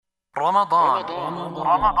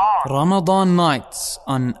Ramadan nights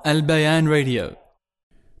on Al Bayan Radio.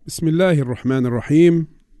 بسم الله الرحمن الرحيم.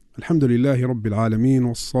 الحمد لله رب العالمين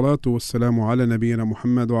والصلاة والسلام على نبينا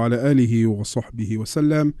محمد وعلى آله وصحبه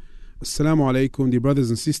وسلم. Assalamu alaikum, dear brothers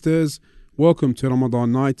and sisters. Welcome to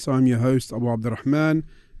Ramadan Nights. I'm your host Abu Abdurrahman,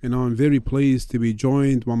 and I'm very pleased to be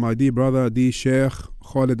joined by my dear brother, dear Sheikh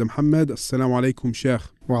Khalid Muhammad. Assalamu alaikum, Sheikh.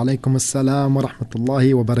 Wa alaikum assalam wa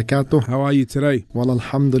rahmatullahi wa barakatuh. How are you today? Well,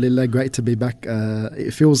 alhamdulillah, great to be back.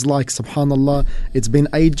 It feels like, subhanallah, it's been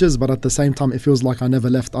ages, but at the same time, it feels like I never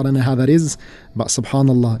left. I don't know how that is, but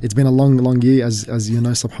subhanallah, it's been a long year, as you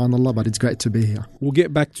know, subhanallah, but it's great to be here. We'll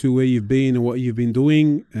get back to where you've been and what you've been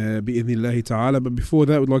doing, bi'idhnillahi ta'ala. But before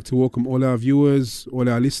that, we'd like to welcome all our viewers, all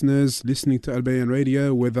our listeners listening to Al Bayan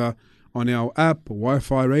Radio, whether on our app,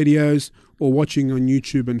 Wi-Fi radios, or watching on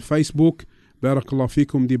YouTube and Facebook. Barakallah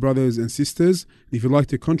fikum, dear brothers and sisters. If you'd like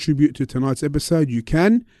to contribute to tonight's episode, you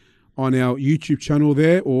can on our YouTube channel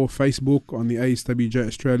there, or Facebook on the ASWJ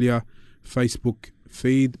Australia Facebook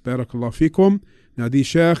feed. Barakallah fikum. Now, dear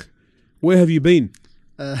Sheikh, where have you been?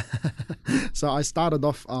 So I started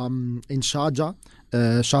off in Sharjah,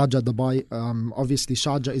 Dubai. Obviously,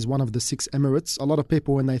 Sharjah is one of the 6 Emirates. A lot of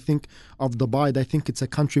people, when they think of Dubai, they think it's a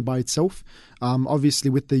country by itself.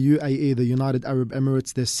 Obviously, with the UAE, the United Arab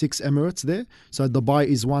Emirates, there's 6 Emirates there. So Dubai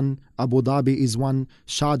is one, Abu Dhabi is one,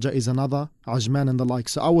 Sharjah is another, Ajman and the like.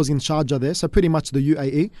 So I was in Sharjah there. So pretty much the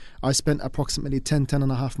UAE. I spent approximately 10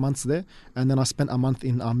 and a half months there. And then I spent a month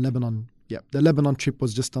in Lebanon. Yeah, the Lebanon trip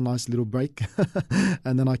was just a nice little break.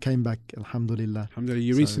 And then I came back, alhamdulillah. Alhamdulillah.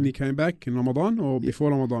 You recently came back in Ramadan or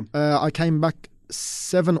before Ramadan? I came back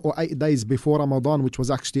 7 or 8 days before Ramadan, which was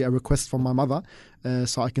actually a request from my mother.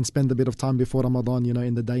 So I can spend a bit of time before Ramadan, you know,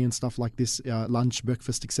 in the day and stuff like this, lunch,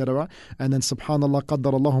 breakfast, etc. And then subhanallah,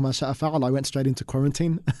 qaddar Allahu ma sha'a fa'al, I went straight into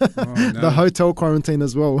quarantine. Oh, no. The hotel quarantine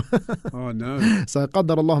as well. Oh no. So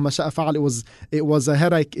qaddar Allahu ma sha'a fa'al, it was a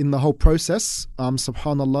headache in the whole process,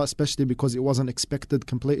 subhanallah, especially because it wasn't expected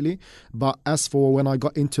completely. But as for when I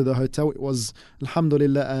got into the hotel, it was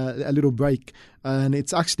alhamdulillah a little break. And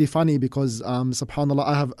it's actually funny because subhanallah,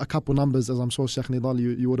 I have a couple numbers, as I'm sure Sheikh Nidal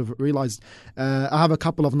you would have realized. I have a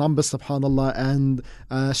couple of numbers, subhanallah, and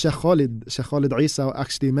Sheikh Khalid Isa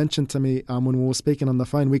actually mentioned to me when we were speaking on the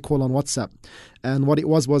phone, we call on WhatsApp. And what it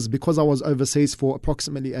was because I was overseas for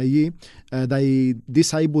approximately a year, they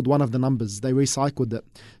disabled one of the numbers. They recycled it.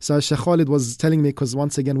 So Sheikh Khalid was telling me, because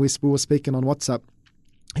once again we were speaking on WhatsApp,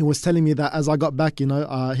 he was telling me that as I got back, you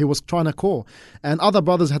know, he was trying to call. And other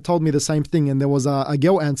brothers had told me the same thing, and there was a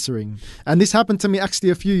girl answering. And this happened to me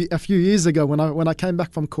actually a few years ago when I came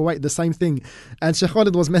back from Kuwait, the same thing. And Sheikh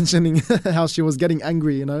Khalid was mentioning how she was getting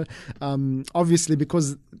angry, you know, obviously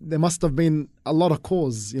because there must have been a lot of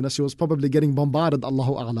calls. You know, she was probably getting bombarded,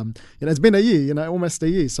 Allahu A'lam. You know, it's been a year, you know, almost a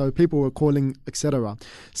year. So people were calling, etc.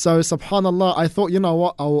 So subhanallah, I thought, you know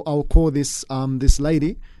what, I'll call this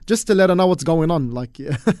lady, just to let her know what's going on. Like,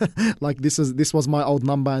 like this was my old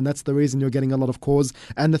number, and that's the reason you're getting a lot of calls.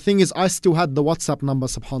 And the thing is, I still had the WhatsApp number,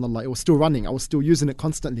 subhanallah. It was still running. I was still using it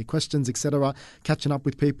constantly, questions, etc., catching up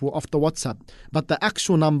with people off the WhatsApp. But the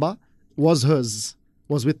actual number was hers,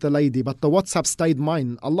 was with the lady, but the WhatsApp stayed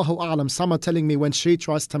mine. Allahu A'lam. Some are telling me when she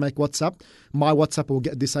tries to make WhatsApp, my WhatsApp will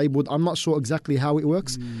get disabled. I'm not sure exactly how it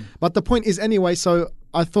works. But the point is, anyway, so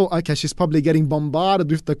I thought, okay, she's probably getting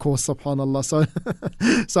bombarded with the call, subhanallah. So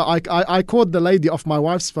I called the lady off my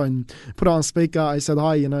wife's phone, put her on speaker. I said,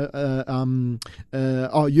 hi, you know,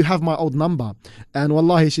 oh, you have my old number. And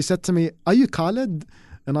wallahi, she said to me, are you Khalid?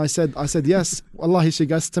 And I said, yes. Wallahi, she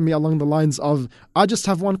goes to me along the lines of, I just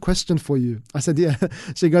have one question for you. I said, yeah.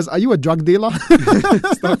 She goes, are you a drug dealer?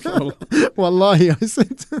 Wallahi, I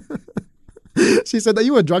said... She said, are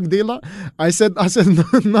you a drug dealer? I said,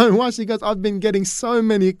 no. Why? She goes, I've been getting so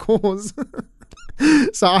many calls.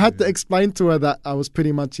 So I had to explain to her that I was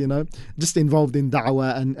pretty much, you know, just involved in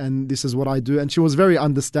da'wah and this is what I do. And she was very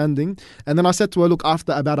understanding. And then I said to her, look,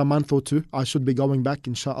 after about a month or 2, I should be going back,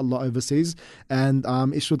 inshallah, overseas. And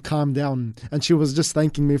it should calm down. And she was just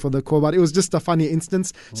thanking me for the call. But it was just a funny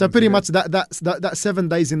instance. So pretty much that 7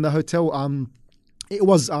 days in the hotel, it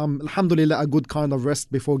was, alhamdulillah, a good kind of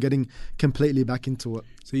rest before getting completely back into it.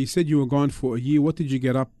 So you said you were gone for a year. What did you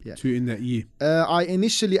get up to in that year? I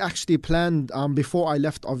initially actually planned, before I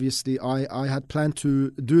left, obviously, I had planned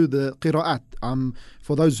to do the qira'at.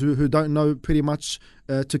 For those who don't know, pretty much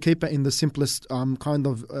to keep it in the simplest kind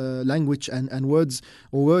of language and words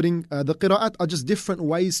or wording, the qira'at are just different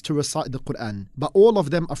ways to recite the Quran. But all of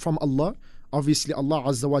them are from Allah. obviously Allah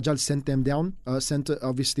Azza wa Jal sent them down,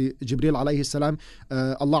 obviously Jibreel alayhi salam,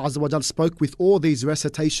 Allah Azza wa Jal spoke with all these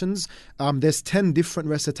recitations. There's 10 different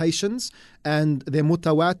recitations, and they're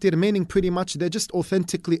mutawatir, meaning pretty much they're just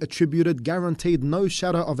authentically attributed, guaranteed, no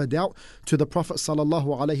shadow of a doubt to the Prophet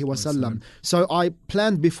sallallahu alaihi wasallam. So I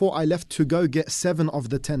planned before I left to go get 7 of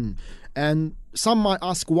the 10. And some might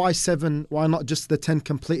ask, why 7? Why not just the 10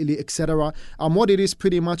 completely, etc.? What it is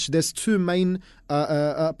pretty much, there's 2 main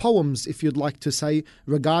poems, if you'd like to say,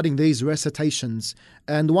 regarding these recitations.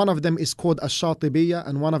 And one of them is called Ash-Shatibiyya,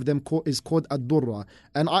 and one of them is called Ad-Durra.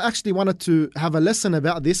 And I actually wanted to have a lesson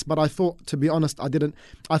about this, but I thought, to be honest,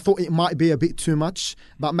 I thought it might be a bit too much,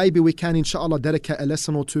 but maybe we can, inshallah, dedicate a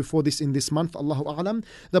lesson or 2 for this in this month, Allahu A'lam.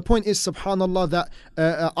 The point is, subhanallah,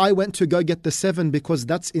 that I went to go get the 7 because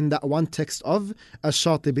that's in that one text of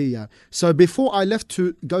Ash-Shatibiyya. So before I left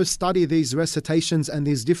to go study these recitations and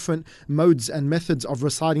these different modes and methods of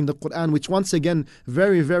reciting the Quran, which once again,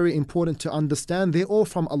 very, very important to understand, they're all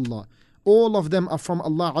from Allah. All of them are from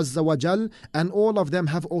Allah Azza wa Jal, and all of them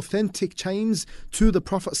have authentic chains to the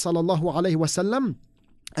Prophet Sallallahu Alaihi Wasallam.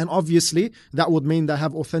 And obviously, that would mean they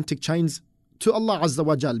have authentic chains to Allah Azza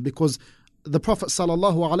wa Jal, because the Prophet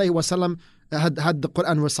Sallallahu Alaihi Wasallam had the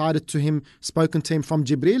Quran recited to him, spoken to him from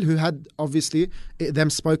Jibreel, who had obviously them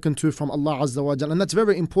spoken to from Allah Azza wa Jal. And that's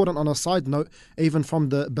very important on a side note, even from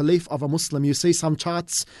the belief of a Muslim. You see some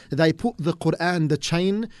charts, they put the Quran, the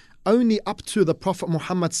chain, only up to the Prophet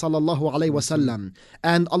Muhammad sallallahu alaihi wasallam.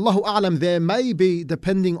 And Allahu A'lam, there may be,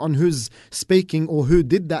 depending on who's speaking or who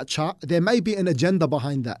did that chart, there may be an agenda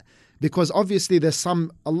behind that. Because obviously there's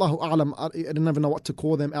some, Allahu A'lam, I don't even know what to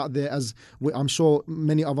call them out there, as I'm sure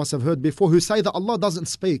many of us have heard before, who say that Allah doesn't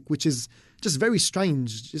speak, which is just very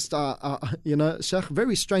strange, just Sheikh,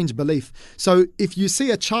 very strange belief. So if you see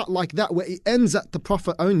a chart like that where it ends at the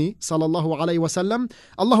Prophet only, sallallahu alaihi wasallam,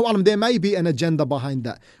 Allahu A'lam, there may be an agenda behind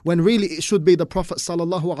that, when really it should be the Prophet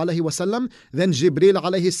sallallahu alaihi wasallam, then Jibreel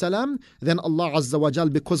alayhi salam, then Allah Azza wa Jal,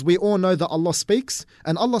 because we all know that Allah speaks,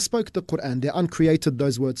 and Allah spoke the Quran, they uncreated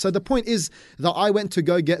those words. So the point is that I went to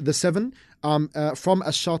go get the 7 from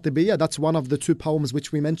Ash-Shatibiyya. That's one of the 2 poems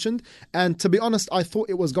which we mentioned. And to be honest, I thought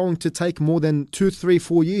it was going to take more than 2, 3,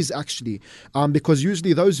 4 years actually, because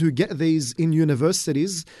usually those who get these in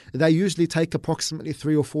universities, they usually take approximately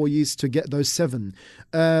 3 or 4 years to get those 7.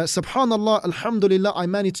 Subhanallah, alhamdulillah, I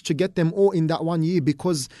managed to get them all in that 1 year,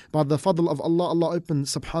 because by the fadl of Allah, Allah opened,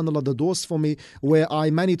 subhanallah, the doors for me, where I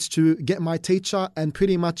managed to get my teacher and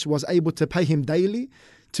pretty much was able to pay him daily,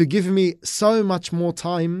 to give me so much more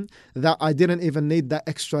time that I didn't even need that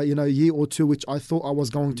extra, year or 2, which I thought I was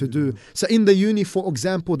going to do. So in the uni, for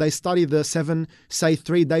example, they study the 7, say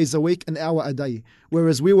 3 days a week, an hour a day.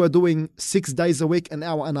 Whereas we were doing 6 days a week, an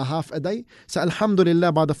hour and a half a day. So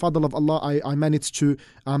alhamdulillah, by the fadl of Allah, I managed to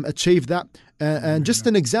achieve that. And just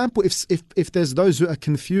an example, if there's those who are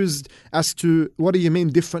confused as to what do you mean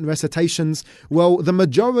different recitations, well, the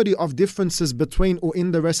majority of differences between or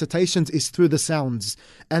in the recitations is through the sounds.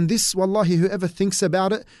 And this, wallahi, whoever thinks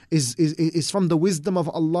about it is from the wisdom of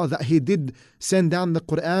Allah, that He did send down the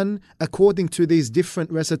Quran according to these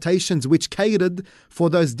different recitations which catered for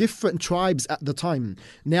those different tribes at the time.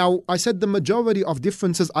 Now, I said the majority of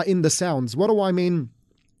differences are in the sounds. What do I mean?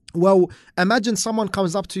 Well, imagine someone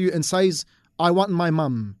comes up to you and says, I want my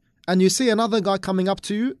mum. And you see another guy coming up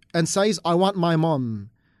to you and says, I want my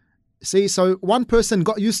mom. See, so one person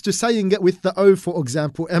got used to saying it with the O, for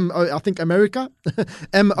example, M-O, I think America,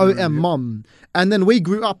 M-O-M, mom. And then we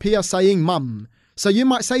grew up here saying mum. So you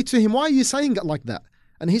might say to him, why are you saying it like that?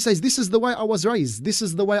 And he says, this is the way I was raised. This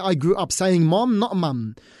is the way I grew up, saying mom, not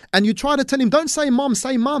mum. And you try to tell him, don't say mom,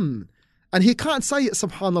 say mum. And he can't say it,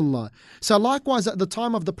 subhanallah. So likewise, at the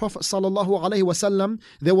time of the Prophet sallallahu alaihi wasallam,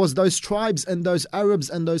 there was those tribes and those Arabs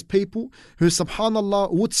and those people who,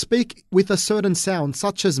 subhanallah, would speak with a certain sound,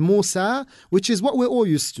 such as Musa, which is what we're all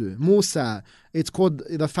used to. Musa. It's called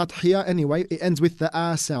the fathia anyway. It ends with the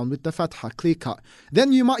A sound, with the fatha, clear cut.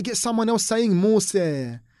 Then you might get someone else saying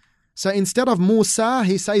Musa. So instead of Musa,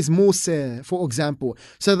 he says Musa, for example.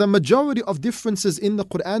 So the majority of differences in the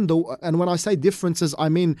Quran, though, and when I say differences, I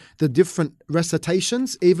mean the different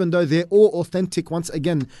recitations, even though they're all authentic once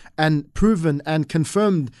again and proven and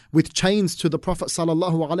confirmed with chains to the Prophet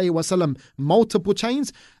sallallahu alaihi wasallam, multiple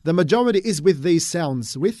chains, the majority is with these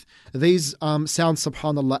sounds, sounds,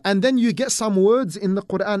 subhanallah. And then you get some words in the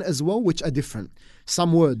Quran as well, which are different.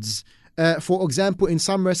 Some words. For example, in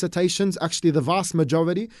some recitations, actually the vast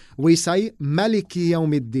majority, we say Maliki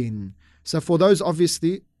Yawmiddin. So for those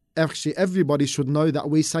obviously actually everybody should know that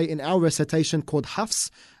we say in our recitation called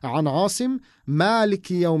Hafs an Asim,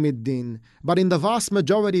 Maliki Yawmiddin. But in the vast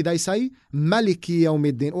majority they say Maliki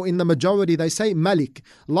Yawmiddin, or in the majority they say Malik.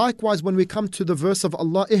 Likewise, when we come to the verse of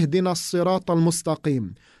Allah, Ihdina as-sirat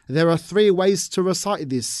al-mustaqim, there are 3 ways to recite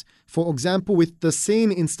this. For example, with the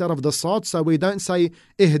sin instead of the sad, so we don't say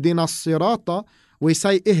Ihdina as-sirata, we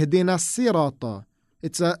say Ihdina as-sirata.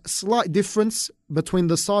 It's a slight difference between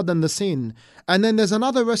the sad and the sin. And then there's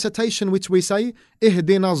another recitation which we say,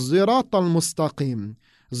 Ihdina az-zirat al-mustaqim,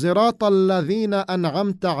 zirat al-ladhina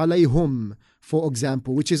an'amta alayhum, for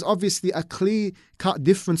example, which is obviously a clear-cut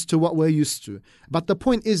difference to what we're used to. But the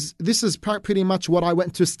point is, this is pretty much what I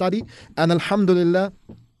went to study, and alhamdulillah,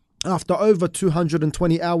 after over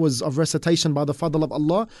 220 hours of recitation by the fadl of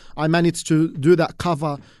Allah, I managed to do that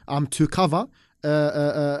cover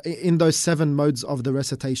in those 7 modes of the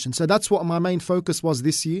recitation. So that's what my main focus was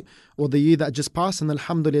this year, or the year that just passed, and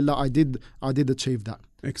alhamdulillah I did achieve that.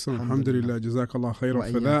 Excellent. Alhamdulillah. Jazakallah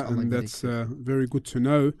khairan for that, and that's very good to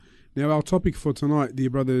know. Now our topic for tonight,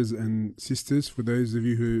 dear brothers and sisters, for those of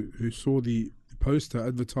you who saw the poster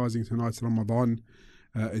advertising tonight's Ramadan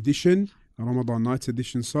edition, Ramadan night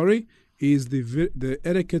edition, is the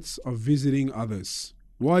etiquettes of visiting others.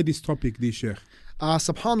 Why this topic, dear Sheikh?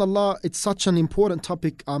 Subhanallah, it's such an important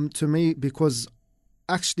topic to me, because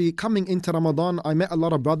actually coming into Ramadan, I met a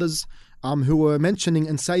lot of brothers who were mentioning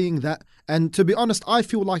and saying that, and to be honest, I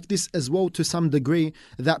feel like this as well to some degree,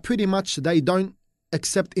 that pretty much they don't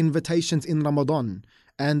accept invitations in Ramadan,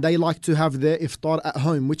 and they like to have their iftar at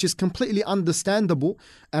home, which is completely understandable,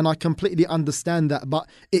 and I completely understand that. But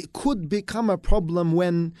it could become a problem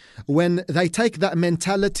when they take that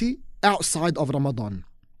mentality outside of Ramadan.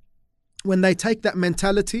 When they take that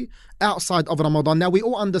mentality outside of Ramadan. Now we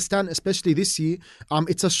all understand, especially this year,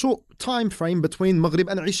 it's a short time frame between Maghrib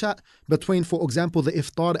and Isha, between, for example, the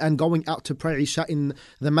iftar and going out to pray Isha in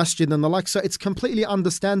the masjid and the like. So it's completely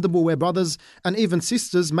understandable where brothers and even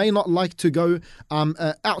sisters may not like to go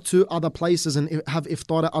out to other places and have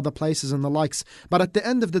iftar at other places and the likes. But at the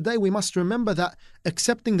end of the day, we must remember that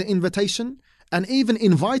accepting the invitation and even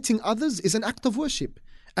inviting others is an act of worship.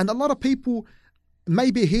 And a lot of people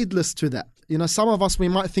may be heedless to that. You know, some of us, we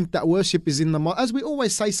might think that worship is in the mosque. As we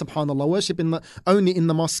always say, subhanAllah, worship only in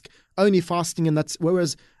the mosque, only fasting, and that's,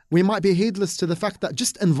 whereas we might be heedless to the fact that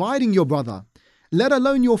just inviting your brother, let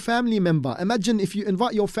alone your family member. Imagine if you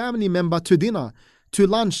invite your family member to dinner, to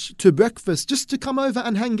lunch, to breakfast, just to come over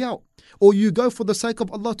and hang out. Or you go for the sake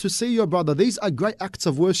of Allah to see your brother. These are great acts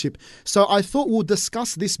of worship. So I thought we'll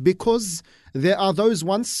discuss this, because there are those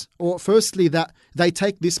ones, or firstly, that they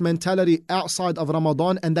take this mentality outside of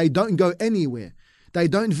Ramadan and they don't go anywhere. They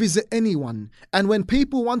don't visit anyone. And when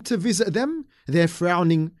people want to visit them, they're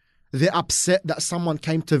frowning. They're upset that someone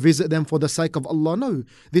came to visit them for the sake of Allah. No,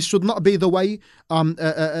 this should not be the way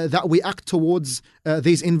that we act towards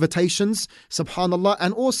these invitations, subhanAllah.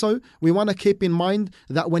 And also, we want to keep in mind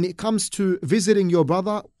that when it comes to visiting your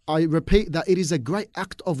brother, I repeat that it is a great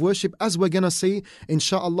act of worship, as we're going to see,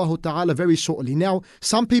 insha'Allah ta'ala, very shortly. Now,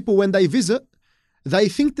 some people, when they visit, they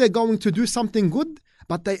think they're going to do something good,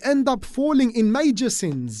 but they end up falling in major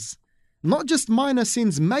sins. Not just minor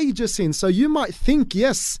sins, major sins. So you might think,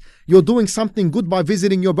 yes, you're doing something good by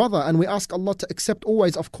visiting your brother, and we ask Allah to accept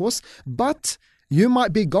always, of course, but you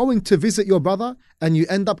might be going to visit your brother and you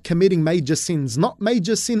end up committing major sins. Not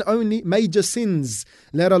major sin only, major sins,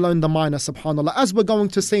 let alone the minor, subhanAllah, as we're going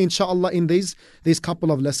to see, inshallah, in these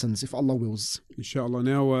couple of lessons, if Allah wills. Inshallah.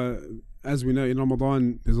 Now, as we know, in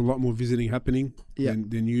Ramadan, there's a lot more visiting happening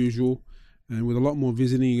than usual. And with a lot more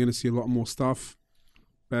visiting, you're going to see a lot more stuff,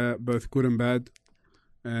 both good and bad.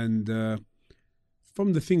 And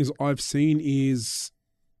from the things I've seen is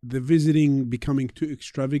the visiting becoming too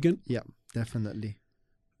extravagant. Yeah, definitely.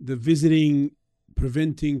 The visiting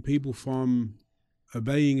preventing people from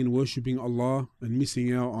obeying and worshipping Allah and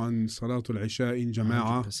missing out on Salatul Isha in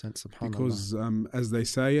Jama'ah. 100%, because as they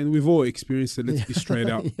say, and we've all experienced it, let's be straight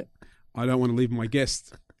up. I don't want to leave my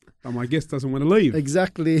guest. But my guest doesn't want to leave.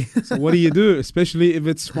 Exactly. So what do? Especially if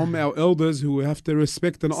it's from our elders who we have to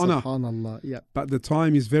respect and honor. SubhanAllah, yeah. But the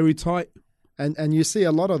time is very tight. And you see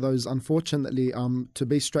a lot of those, unfortunately, to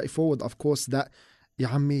be straightforward, of course, that, Ya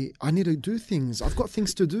Ammi, I need to do things. I've got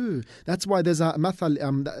things to do. That's why there's a mathal,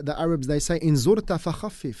 the Arabs, they say, in zurta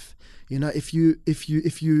fakhaffif. You know, if you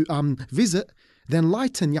visit, then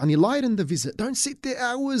lighten the visit. Don't sit there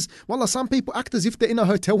hours. Wallah, some people act as if they're in a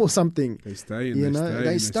hotel or something. They stay and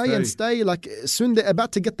they stay. Like soon they're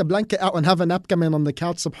about to get the blanket out and have a nap coming on the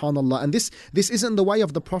couch, subhanallah. And this isn't the way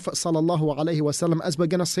of the Prophet sallallahu alaihi wasallam, as we're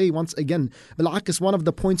going to see once again. Bil'akis, one of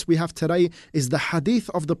the points we have today is the hadith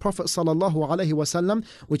of the Prophet sallallahu alaihi wasallam,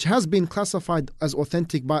 which has been classified as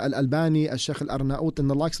authentic by Al-Albani, Al-Shaykh Al-Arnaut and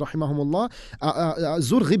the likes, rahimahumullah.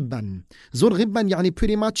 Zur ghibban, yani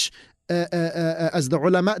pretty much as the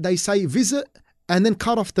ulama, they say visit and then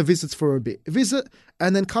cut off the visits for a bit. Visit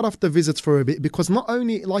and then cut off the visits for a bit. Because not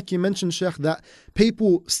only, like you mentioned, Sheikh, that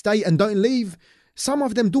people stay and don't leave, some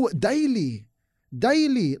of them do it daily.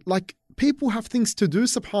 Like people have things to do,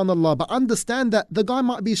 subhanallah, but understand that the guy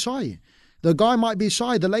might be shy.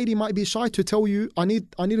 The lady might be shy to tell you, I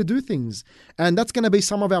need to do things. And that's going to be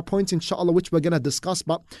some of our points, inshallah, which we're going to discuss.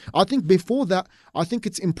 But I think before that, I think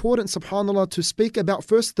it's important, subhanallah, to speak about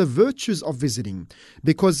first the virtues of visiting.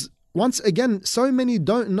 Because once again, so many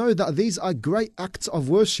don't know that these are great acts of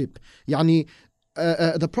worship. Yani,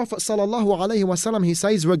 the Prophet sallallahu alaihi wasallam, he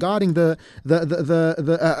says regarding the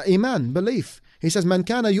iman, belief, he says, "Man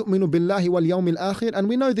kana yu'minu billahi wal yawmil akhir," and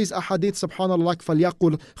we know these ahadith, subhanallah, like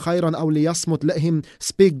فَلْيَقُلْ خَيْرًا أَوْ لِيَصْمُتْ, let him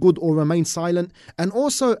speak good or remain silent. And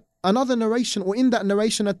also another narration, or in that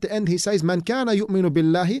narration at the end, he says, "Man kana yu'minu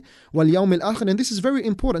billahi wal yawmil akhir," and this is very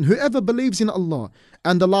important. Whoever believes in Allah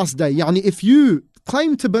and the last day, yani if you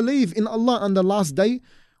claim to believe in Allah and the last day,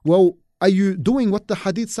 well, are you doing what the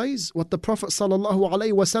hadith says, what the Prophet sallallahu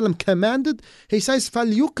alaihi wasallam commanded? He says,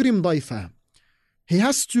 فَلْيُكْرِمْ ضَيْفَهُ. He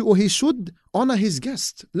has to, or he should, honor his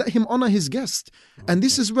guest. Let him honor his guest. And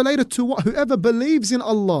this is related to what? Whoever believes in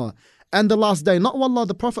Allah and the last day. Not wallah,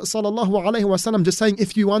 the Prophet sallallahu alaihi wasallam just saying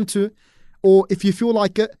if you want to, or if you feel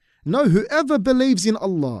like it. No, whoever believes in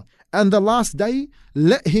Allah and the last day,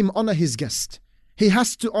 let him honor his guest. He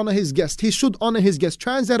has to honor his guest. He should honor his guest.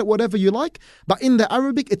 Translate it whatever you like, but in the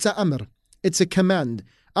Arabic, it's a amr. It's a command.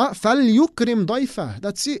 فَلْيُكْرِمْ ضَيْفَهُ.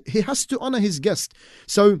 That's it. He has to honor his guest.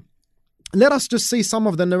 So, let us just see some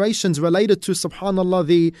of the narrations related to, subhanallah,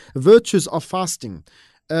 the virtues of fasting.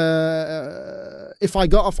 If I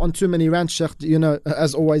go off on too many rants, Sheikh,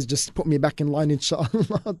 as always, just put me back in line,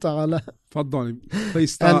 inshallah ta'ala. Faddali,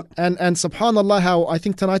 please start. And subhanallah, how I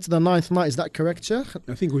think tonight's the 9th night, is that correct, Sheikh?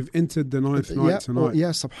 I think we've entered the 9th night tonight.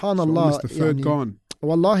 Yeah, subhanallah. So almost the third gone.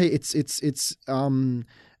 Wallahi, it's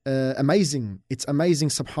amazing. It's amazing,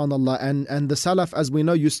 subhanallah. And the Salaf, as we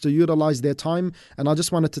know, used to utilize their time. And I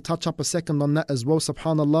just wanted to touch up a second on that as well,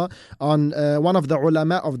 subhanallah, on one of the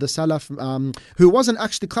ulama of the Salaf, who wasn't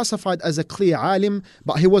actually classified as a clear alim,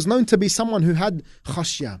 but he was known to be someone who had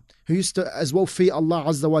khashya, who used to as well fear Allah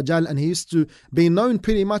Azza wa Jal, and he used to be known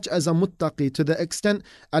pretty much as a muttaqi, to the extent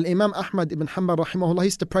Al-Imam Ahmad ibn Hanbal rahimahullah, he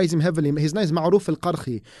used to praise him heavily. His name is Ma'ruf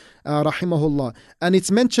al-Qarhi rahimahullah, and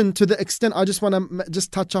it's mentioned to the extent, I just want to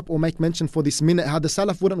just touch up or make mention for this minute, how the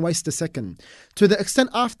Salaf wouldn't waste a second. To the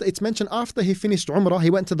extent after, it's mentioned after he finished Umrah, he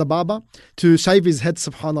went to the barber to shave his head,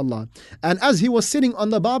 subhanallah, and as he was sitting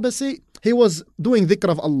on the barber seat, he was doing dhikr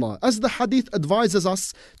of Allah. As the hadith advises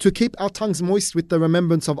us to keep our tongues moist with the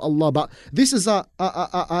remembrance of Allah. But this is a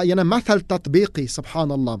mathal tatbiqi,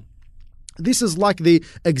 subhanallah. This is like the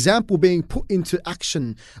example being put into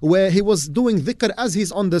action, where he was doing dhikr as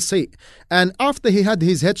he's on the seat. And after he had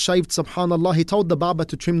his head shaved, subhanallah, he told the barber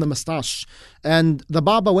to trim the mustache. And the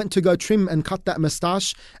barber went to go trim and cut that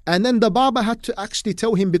mustache. And then the barber had to actually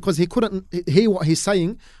tell him, because he couldn't hear what he's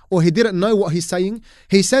saying, or he didn't know what he's saying.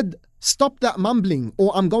 He said, "Stop that mumbling,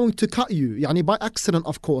 or I'm going to cut you." Yani by accident,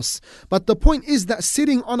 of course. But the point is that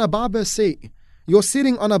sitting on a barber seat, you're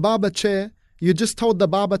sitting on a barber chair, you just told the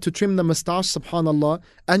barber to trim the mustache, subhanallah,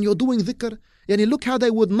 and you're doing dhikr. Yani look how they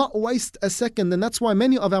would not waste a second. And that's why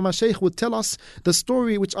many of our mashaykh would tell us the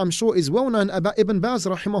story, which I'm sure is well known, about Ibn Baz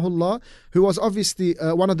rahimahullah, who was obviously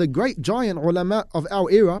one of the great giant ulama of our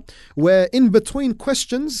era, where in between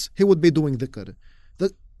questions, he would be doing dhikr.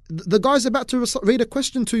 The guy's about to read a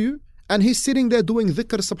question to you, and he's sitting there doing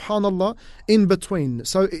dhikr, subhanallah, in between.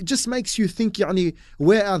 So it just makes you think, yani,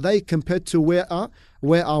 where are they compared to where are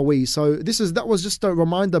we? So that was just a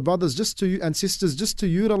reminder, brothers, and sisters, just to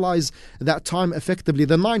utilize that time effectively.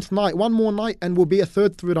 The 9th night, one more night, and will be a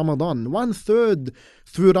third through Ramadan. 1/3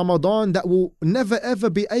 through Ramadan, that will never ever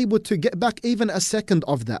be able to get back even a second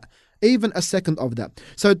of that.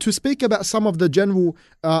 So to speak about some of the general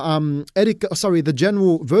the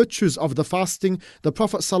general virtues of the fasting, the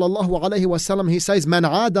Prophet sallallahu alaihi wasallam, he says, "Man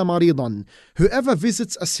aada maridan," whoever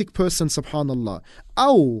visits a sick person, subhanallah.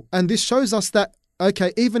 And this shows us that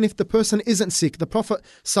Okay, even if the person isn't sick, the Prophet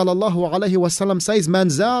sallallahu alaihi wasallam says,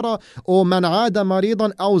 "Man zara or man aada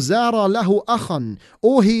maridan aw zara lahu akhan,"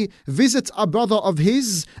 or he visits a brother of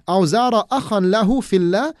his, aw zara akhan lahu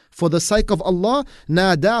fillah, for the sake of Allah,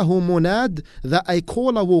 nadahu munad, that a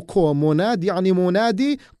caller will call. Munad yani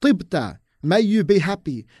munadi tibta. May you be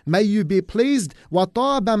happy, may you be pleased,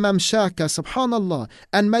 وَطَابَ مَمْشَاكَ, subhanallah,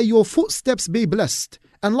 and may your footsteps be blessed.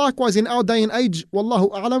 And likewise in our day and age,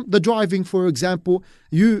 wallahu a'lam, the driving, for example,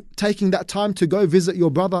 you taking that time to go visit your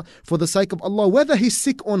brother for the sake of Allah, whether he's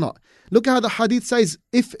sick or not. Look how the hadith says,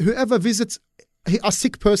 if whoever visits a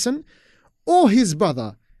sick person or his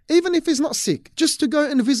brother, even if he's not sick, just to go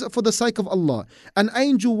and visit for the sake of Allah, an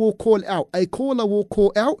angel will call out, a caller will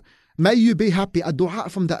call out, may you be happy, a dua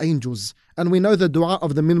from the angels. And we know the dua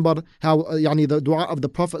of the minbar, how the dua of the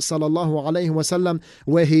Prophet sallallahu alaihi wasallam,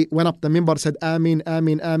 where he went up the minbar, said Ameen,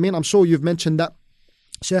 Ameen, Ameen. I'm sure you've mentioned that,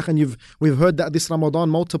 Sheikh, and we've heard that this Ramadan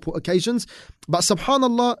multiple occasions. But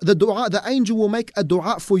subhanallah, the dua, the angel will make a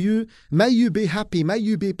dua for you. May you be happy, may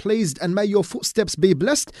you be pleased, and may your footsteps be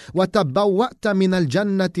blessed. وَتَبَوَّأْتَ مِنَ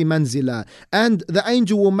الْجَنَّةِ مَنْزِلًا. And the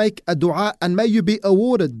angel will make a dua, and may you be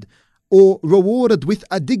awarded or rewarded with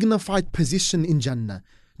a dignified position in Jannah.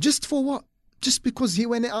 Just for what? Just because he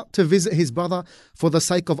went out to visit his brother for the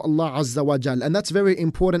sake of Allah Azza wa Jal. And that's very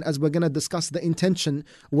important, as we're going to discuss the intention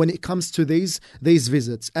when it comes to these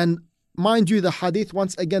visits. And mind you, the hadith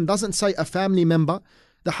once again doesn't say a family member.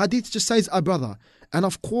 The hadith just says a brother. And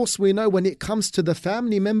of course we know when it comes to the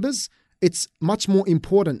family members, it's much more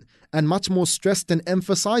important and much more stressed and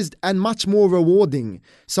emphasized and much more rewarding.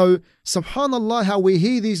 So subhanallah, how we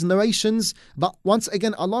hear these narrations, but once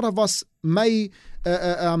again a lot of us may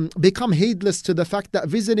become heedless to the fact that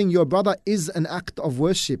visiting your brother is an act of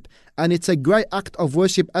worship, and it's a great act of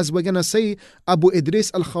worship, as we're going to see. Abu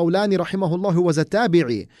Idris al-Khawlani rahimahullah, who was a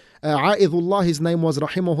tabi'i, A'idullah, his name was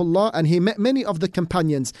rahimahullah, and he met many of the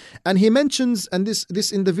companions, and he mentions, and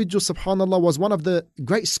this individual subhanallah was one of the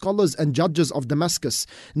great scholars and judges of Damascus.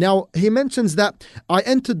 Now he mentions that I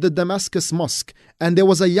entered the Damascus mosque, and there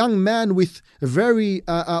was a young man with very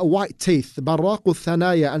white teeth, barraq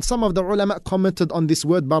al-thanaya, and some of the ulama commented on this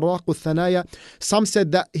word barraq al-thanaya. Some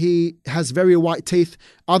said that he has very white teeth,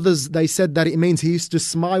 others they said that it means he used to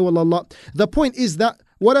smile a lot. The point is that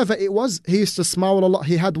whatever it was, he used to smile a lot,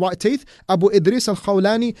 he had white teeth. Abu Idris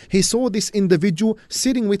al-Khawlani, he saw this individual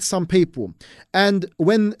sitting with some people, and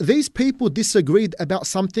when these people disagreed about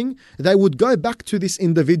something, they would go back to this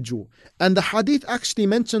individual. And the hadith actually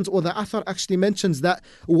mentions, or the athar actually mentions, that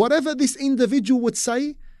whatever this individual would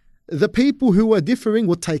say, the people who were differing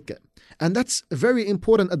would take it. And that's very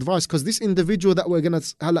important advice, because this individual that we're going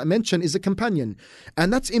to mention is a companion.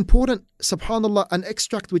 And that's important, subhanAllah, an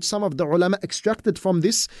extract which some of the ulama extracted from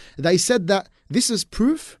this. They said that this is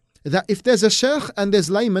proof that if there's a sheikh and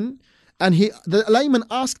there's layman, and the layman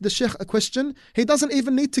asked the sheikh a question, he doesn't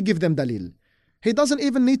even need to give them dalil. He doesn't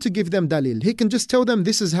even need to give them dalil. He can just tell them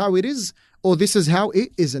this is how it is, or this is how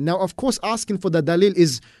it isn't. Now, of course, asking for the dalil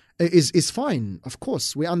is fine. Of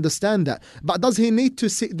course, we understand that. But does he need to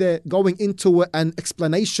sit there going into an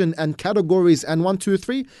explanation and categories and 1, 2,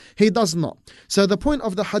 3? He does not. So the point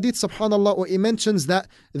of the hadith, subhanallah, or he mentions that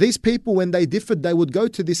these people, when they differed, they would go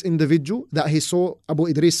to this individual that he saw, Abu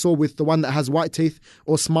Idris saw, with the one that has white teeth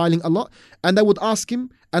or smiling a lot, and they would ask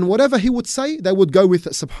him, and whatever he would say, they would go with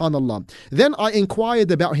it, subhanallah. Then I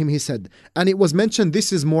inquired about him, he said, and it was mentioned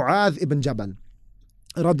this is Mu'adh ibn Jabal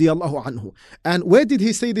radiyallahu anhu. And where did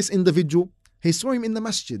he see this individual? He saw him in the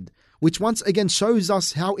masjid, which once again shows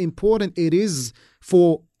us how important it is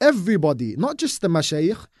for everybody, not just the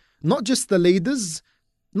mashayikh, not just the leaders,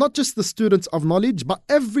 not just the students of knowledge, but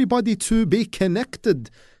everybody to be connected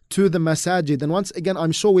to the masajid. And once again,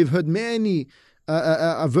 I'm sure we've heard many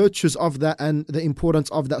virtues of that and the importance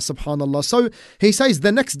of that, subhanallah. So he says,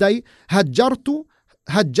 the next day, hajjartu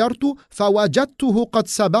فوجدته قد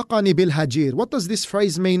سبقني بالهجير. What does this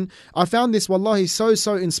phrase mean? I found this wallahi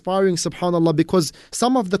so inspiring, subhanallah, because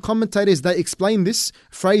some of the commentators, they explain this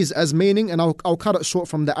phrase as meaning, and I'll cut it short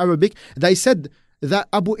from the Arabic. They said that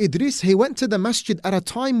Abu Idris, he went to the masjid at a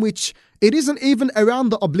time which it isn't even around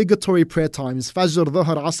the obligatory prayer times, Fajr,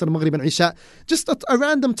 Dhuhr, Asr, Maghrib and Isha, just at a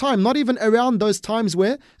random time, not even around those times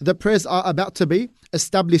where the prayers are about to be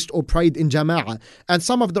established or prayed in jama'ah. And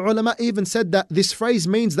some of the ulama even said that this phrase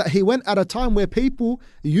means that he went at a time where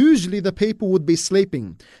usually the people would be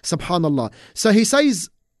sleeping, subhanallah. So he says,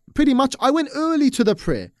 pretty much, I went early to the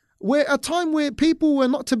prayer, where a time where people were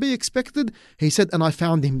not to be expected. He said, and I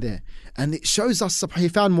found him there. And it shows us, he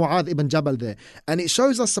found Mu'adh ibn Jabal there. And it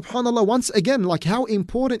shows us, subhanallah, once again, like how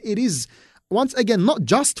important it is. once again, not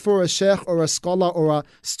just for a sheikh or a scholar or a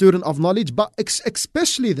student of knowledge, but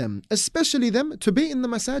especially them to be in the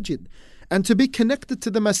masajid and to be connected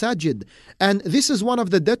to the masajid. And this is one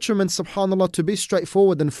of the detriments, subhanAllah, to be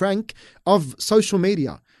straightforward and frank, of social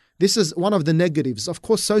media. This is one of the negatives. Of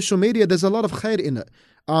course, social media, there's a lot of khair in it.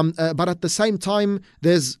 But at the same time,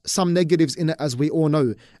 there's some negatives in it, as we all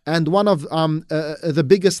know. And one of the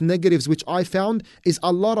biggest negatives which I found is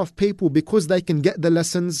a lot of people, because they can get the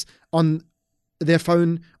lessons on their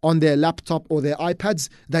phone, on their laptop or their iPads,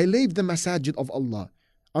 they leave the masajid of Allah.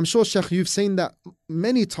 I'm sure, Sheikh, you've seen that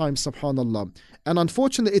many times, subhanAllah. And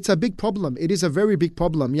unfortunately, it's a big problem. It is a very big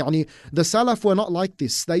problem. Yani, the Salaf were not like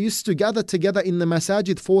this. They used to gather together in the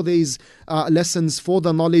masajid for these lessons, for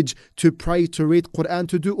the knowledge, to pray, to read Quran,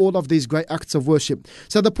 to do all of these great acts of worship.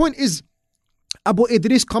 So the point is, Abu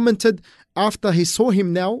Idris commented after he saw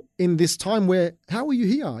him now in this time where, how are you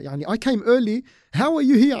here? Yani, I came early. How are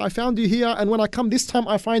you here? I found you here. And when I come this time,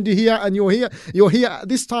 I find you here, and you're here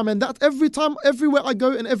this time and that. Every time, everywhere I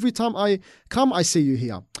go and every time I come, I see you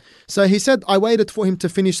here. So he said, I waited for him to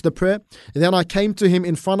finish the prayer. Then I came to him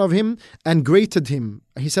in front of him and greeted him.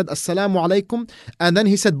 He said, Assalamu alaikum. And then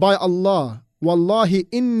he said, by Allah, Wallahi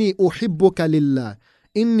inni uhibbuka lillah.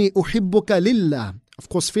 Inni uhibbuka lillah. Of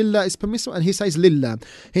course, fillah is permissible, and he says lillah.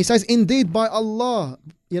 He says, indeed, by Allah.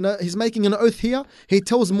 He's making an oath here. He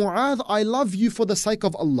tells Mu'adh, I love you for the sake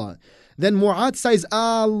of Allah. Then Mu'adh says,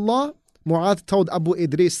 Allah. Mu'adh told Abu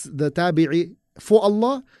Idris, the tabi'i, for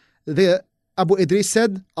Allah. Abu Idris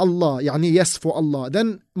said, Allah, yes, for Allah.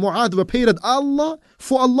 Then Mu'adh repeated, Allah,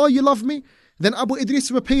 for Allah you love me? Then Abu Idris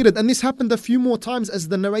repeated, and this happened a few more times as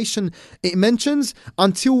the narration it mentions,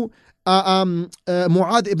 until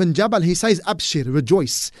Mu'adh ibn Jabal, he says, Abshir,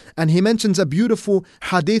 rejoice. And he mentions a beautiful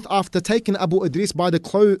hadith after taking Abu Idris by the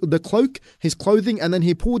cloak, his clothing, and then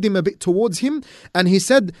he pulled him a bit towards him. And he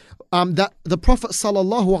said that the Prophet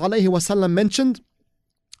ﷺ mentioned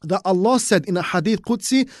that Allah said in a hadith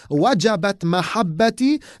Qudsi, وَجَبَتْ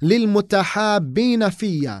مَحَبَّتِي لِلْمُتَحَابِّينَ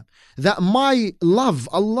فِيَّ, that my love,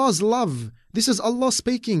 Allah's love, this is Allah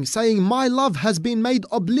speaking, saying, my love has been made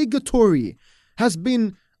obligatory, has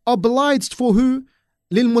been obliged for who?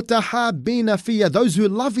 لِلْمُتَحَابِّينَ فِيَّ, those who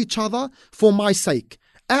love each other for my sake.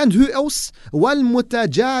 And who else?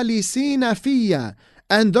 وَالْمُتَجَالِسِينَ فِيَّ,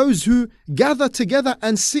 and those who gather together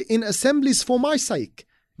and sit in assemblies for my sake.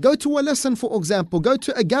 Go to a lesson, for example. Go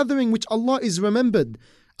to a gathering which Allah is remembered.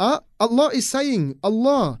 Allah is saying,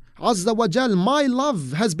 Allah Azza wa Jal, my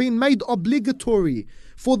love has been made obligatory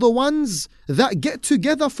for the ones that get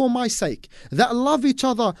together for my sake, that love each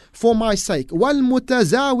other for my sake.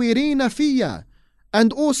 وَالْمُتَزَاوِرِينَ فِيَّ,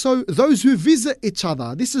 and also those who visit each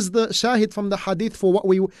other. This is the shahid from the hadith for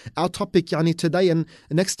our topic today and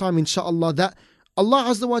next time, inshallah, that Allah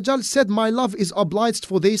Azza wa Jal said, my love is obliged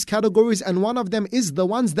for these categories, and one of them is the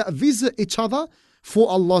ones that visit each other for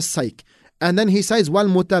Allah's sake. And then he says,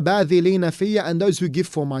 وَالْمُتَبَاذِلِينَ فِيَّ, and those who give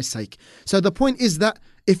for my sake. So the point is that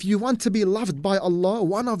if you want to be loved by Allah,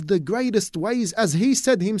 one of the greatest ways, as He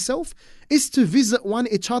said Himself, is to visit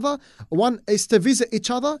each other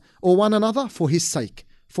or one another for His sake.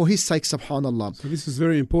 For His sake, subhanallah. So this is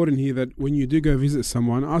very important here, that when you do go visit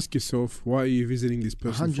someone, ask yourself, why are you visiting this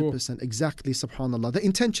person 100%, for? Exactly, subhanallah. The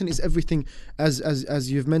intention is everything, as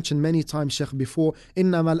you've mentioned many times, Sheikh, before.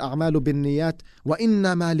 إِنَّمَا الْأَعْمَالُ بِالنِّيَّاتِ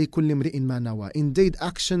وَإِنَّمَا لِكُلِّ امْرِئٍ مَا نَوَى. Indeed,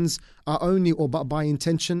 actions are only or but by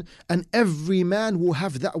intention, and every man will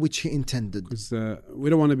have that which he intended. Because we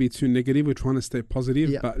don't want to be too negative, we're trying to stay positive,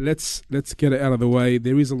 Yeah. but let's get it out of the way.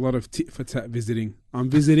 There is a lot of tit for tat visiting. I'm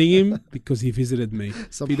visiting him because he visited me.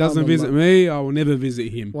 If he doesn't visit me, I will never visit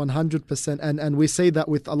him. 100%. And we say that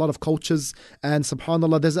with a lot of cultures. And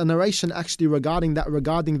subhanallah, there's a narration actually regarding the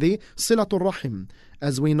Silatul Rahim.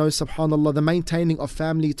 As we know, subhanallah, the maintaining of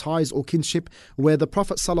family ties or kinship, where the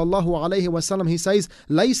Prophet sallallahu alaihi wasallam, he says,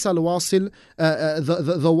 لَيْسَ الْوَاصِلُ,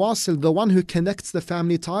 the wasil, the one who connects the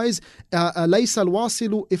family ties, لَيْسَ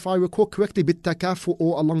الْوَاصِلُ, if I recall correctly, بِالتَّكَافُ,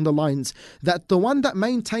 or along the lines, that the one that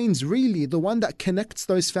maintains, really, the one that connects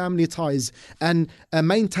those family ties and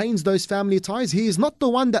maintains those family ties, he is not the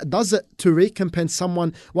one that does it to recompense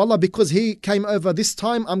someone. Wallah, because he came over this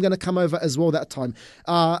time, I'm going to come over as well that time.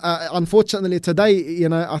 Unfortunately, today,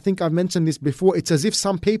 I think I've mentioned this before. It's as if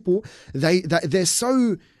some people, they're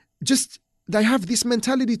so just, they have this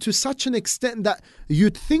mentality to such an extent that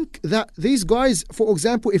you'd think that these guys, for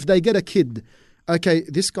example, if they get a kid, okay,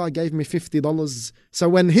 this guy gave me $50, so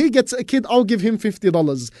when he gets a kid, I'll give him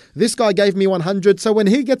 $50. This guy gave me 100, so when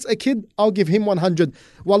he gets a kid, I'll give him 100.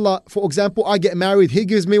 Wallah, for example, I get married, he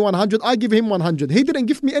gives me 100, I give him 100. He didn't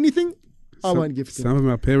give me anything, I won't give him. Some of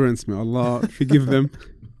my parents, may Allah forgive them,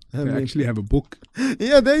 They actually have a book.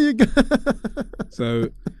 Yeah, there you go. So,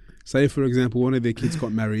 say for example, one of their kids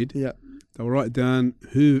got married. Yeah. They'll write down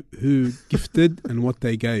who gifted and what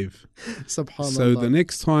they gave. Subhanallah. So the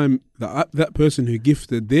next time that person who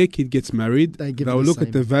gifted their kid gets married, they'll look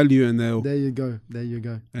at the value and they'll. There you go. There you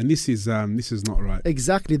go. And this is not right.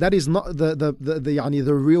 Exactly. That is not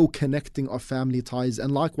the real connecting of family ties,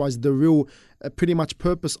 and likewise the real pretty much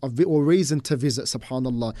purpose of or reason to visit,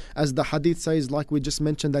 subhanallah. As the hadith says, like we just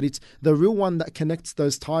mentioned, that it's the real one that connects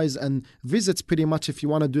those ties, and visits pretty much, if you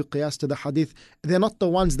want to do qiyas to the hadith, they're not the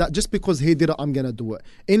ones that just because he did it, I'm going to do it.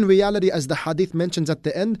 In reality, as the hadith mentions at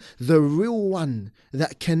the end, the real one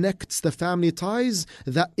that connects the family ties,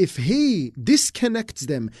 that if he disconnects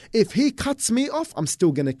them, if he cuts me off, I'm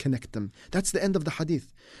still going to connect them. That's the end of the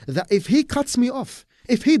hadith. That if he cuts me off,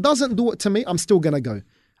 if he doesn't do it to me, I'm still going to go.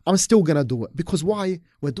 I'm still going to do it. Because why?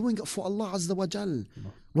 We're doing it for Allah Azza wa Jal.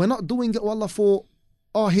 We're not doing it, wallah, for,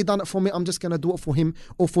 oh, he done it for me, I'm just going to do it for him,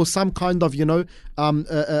 or for some kind of,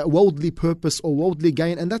 worldly purpose or worldly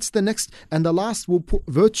gain. And that's the next and the last will put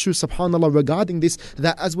virtue, subhanallah, regarding this,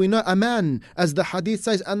 that as we know, a man, as the hadith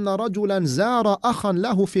says, أَنَّ رَجُلًا زَارَ أَخًا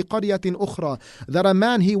لَهُ فِي قَرْيَةٍ أُخْرَى, that a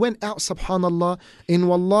man, he went out, subhanallah, in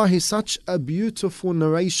wallahi such a beautiful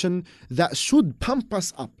narration that should pump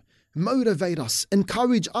us up, motivate us,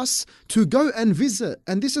 encourage us to go and visit.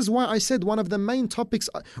 And this is why I said one of the main topics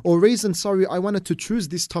or reasons, I wanted to choose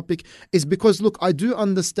this topic is because, look, I do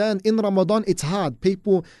understand in Ramadan it's hard.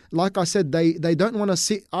 People, like I said, they don't want to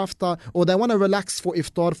sit after, or they want to relax for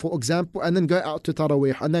iftar, for example, and then go out to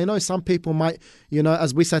Taraweeh. And they know some people might,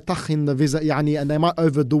 as we say, takhin the visit, and they might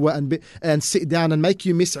overdo it and sit down and make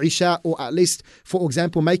you miss Isha, or at least, for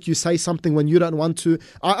example, make you say something when you don't want to.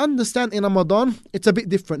 I understand in Ramadan it's a bit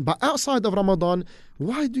different, but outside of Ramadan,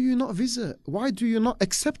 why do you not visit? Why do you not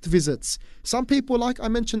accept visits? Some people, like I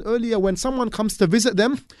mentioned earlier, when someone comes to visit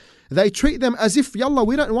them, they treat them as if, yallah,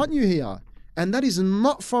 we don't want you here. And that is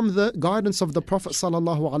not from the guidance of the Prophet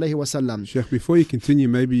sallallahu alaihi wasallam. Sheikh, before you continue,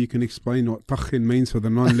 maybe you can explain what takhin means for the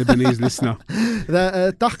non-Lebanese listener.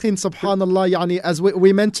 The takhin, subhanallah, as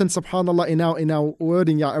we mentioned, subhanallah, in our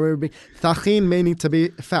wording, Arabic, takhin meaning to be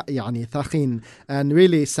fat, takhin, and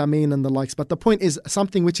really samin and the likes. But the point is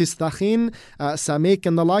something which is takhin, samik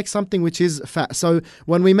and the like, something which is fat. So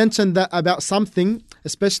when we mention that about something,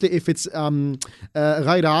 especially if it's غير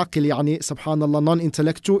عاقل, subhanallah,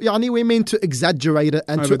 non-intellectual, we mean to exaggerate it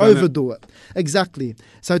and to overdo it. Exactly.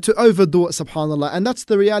 So to overdo it, subhanallah. And that's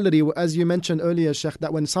the reality, as you mentioned earlier, Sheikh,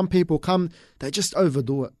 that when some people come, they just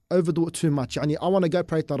overdo it too much. I want to go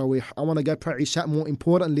pray Taraweeh, I want to go pray Isha,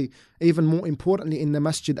 even more importantly in the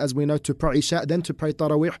masjid, as we know, to pray Isha, then to pray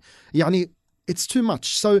Taraweeh. It's too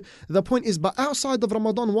much. So the point is, but outside of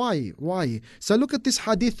Ramadan, why? So look at this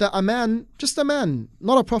hadith that a man, just a man,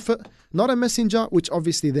 not a prophet, not a messenger, which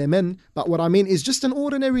obviously they're men, but what I mean is just an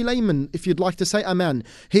ordinary layman, if you'd like to say a man.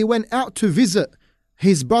 He went out to visit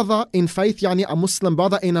his brother in faith, a Muslim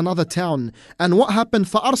brother in another town. And what happened?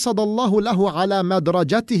 فَأَرْصَدَ اللَّهُ لَهُ عَلَى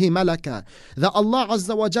مَدْرَجَتِهِ مَلَكًا, that Allah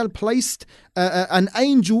Azza wa Jal placed an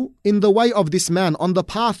angel in the way of this man, on the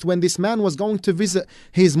path when this man was going to visit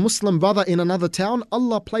his Muslim brother in another town.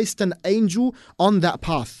 Allah placed an angel on that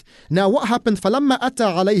path. Now what happened? فَلَمَّا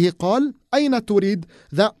أَتَى عَلَيْهِ قَالْ أَيْنَ تُرِيد,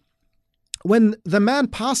 that when the man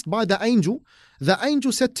passed by the angel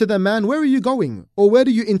said to the man, where are you going? Or where do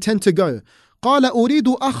you intend to go? قال أريد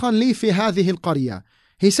أخا لي في هذه القرية.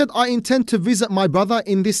 He said, I intend to visit my brother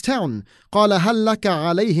in this town. قال هل لك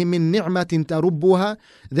عليه من نعمة تربها.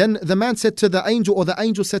 Then the man said to the angel, or the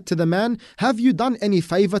angel said to the man, have you done any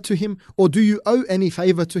favor to him, or do you owe any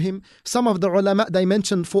favor to him? Some of the ulama, they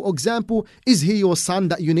mentioned, for example, is he your son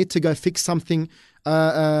that you need to go fix something?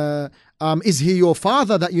 Is he your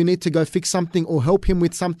father that you need to go fix something or help him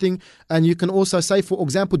with something? And you can also say, for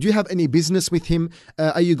example, do you have any business with him?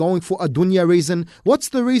 Are you going for a dunya reason? What's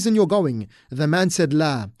the reason you're going? The man said,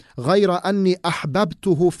 لا غير أني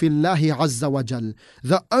أحببته في الله عز وجل.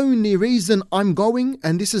 The only reason I'm going,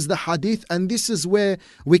 and this is the hadith, and this is where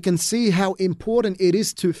we can see how important it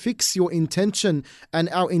is to fix your intention and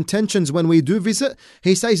our intentions when we do visit.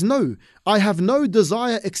 He says, no, I have no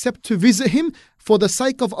desire except to visit him for the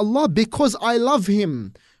sake of Allah, because I love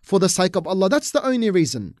him for the sake of Allah. That's the only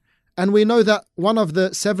reason. And we know that one of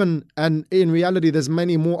the 7, and in reality there's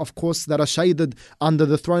many more, of course, that are shaded under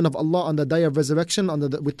the throne of Allah on the day of resurrection,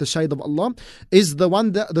 with the shade of Allah, is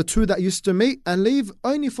the 2 that used to meet and leave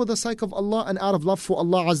only for the sake of Allah and out of love for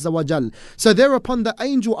Allah Azza wa Jal. So thereupon the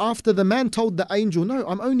angel, after the man told the angel, no,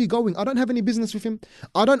 I'm only going, I don't have any business with him,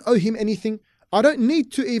 I don't owe him anything, I don't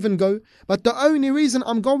need to even go, but the only reason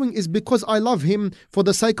I'm going is because I love him for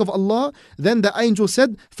the sake of Allah. Then the angel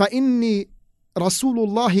said, فَإِنِّي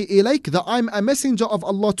Rasulullahi ilayk, that I'm a messenger of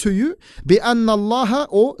Allah to you, بأن الله,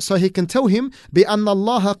 or so he can tell him, بأن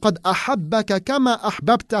الله قد أحبك كما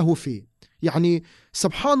أحببته فيه. يعني,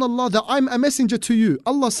 subhanallah, that I'm a messenger to you.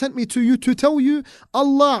 Allah sent me to you to tell you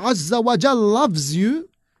Allah Azza wa Jal loves you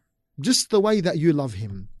just the way that you love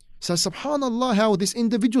him. So subhanallah, how this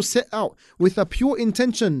individual set out with a pure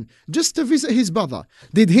intention just to visit his brother.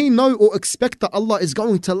 Did he know or expect that Allah is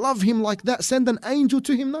going to love him like that, send an angel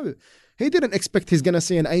to him? No. He didn't expect he's going to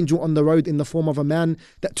see an angel on the road in the form of a man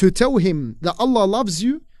that to tell him that Allah loves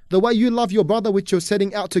you the way you love your brother which you're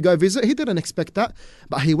setting out to go visit. He didn't expect that,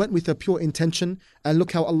 but he went with a pure intention, and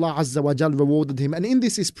look how Allah Azza wa Jal rewarded him. And in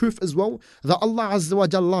this is proof as well that Allah Azza wa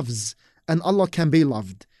Jal loves, and Allah can be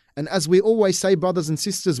loved. And as we always say, brothers and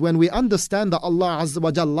sisters, when we understand that Allah Azza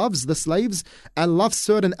wa Jal loves the slaves and loves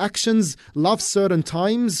certain actions, loves certain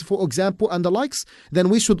times, for example, and the likes, then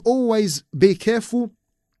we should always be careful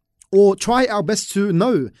or try our best to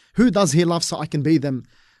know who does he love so I can be them.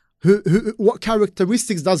 What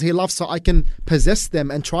characteristics does he love so I can possess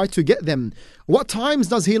them and try to get them? What times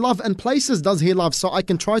does he love and places does he love so I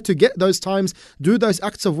can try to get those times, do those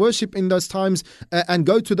acts of worship in those times, and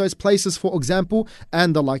go to those places, for example,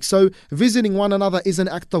 and the like. So visiting one another is an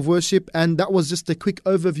act of worship, and that was just a quick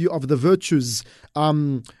overview of the virtues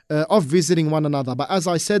of visiting one another. But as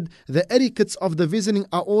I said, the etiquettes of the visiting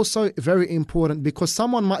are also very important, because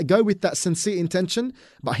someone might go with that sincere intention,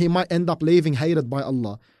 but he might end up leaving hated by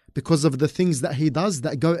Allah because of the things that he does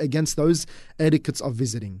that go against those etiquettes of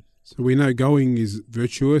visiting. So we know going is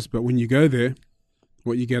virtuous, but when you go there,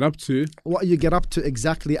 what you get up to. What you get up to,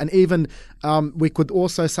 exactly. And even we could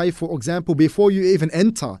also say, for example, before you even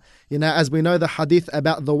enter, as we know the hadith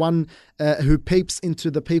about the one who peeps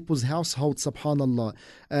into the people's household, subhanallah.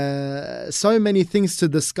 So many things to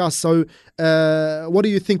discuss. So what do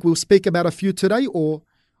you think? We'll speak about a few today, or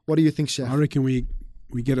what do you think, Sheikh? I reckon we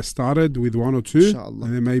get it started with one or two, inshallah.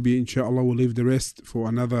 And then maybe inshallah we'll leave the rest for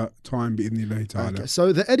another time bi'idhnillahi ta'ala. Okay,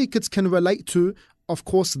 so the etiquettes can relate to, of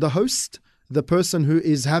course, the host, the person who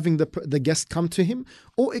is having the guest come to him,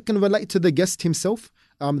 or it can relate to the guest himself,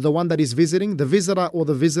 the one that is visiting, the visitor or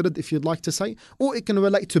the visited, if you'd like to say, or it can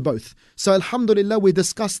relate to both. So alhamdulillah, we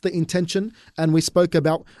discussed the intention and we spoke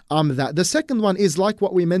about that. The second one is like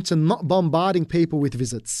what we mentioned, not bombarding people with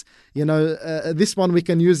visits. This one we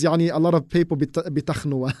can use, a lot of people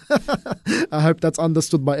bitakhnuwa. I hope that's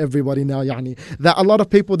understood by everybody now, that a lot of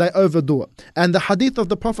people, they overdo it. And the hadith of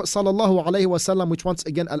the Prophet sallallahu alaihi wasallam, which once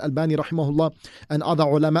again Al-Albani rahimahullah and other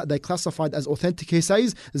ulama, they classified as authentic, he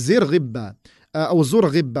says, zir ghibba. أو زور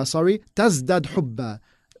غبة تزداد حبا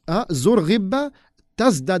زور غبة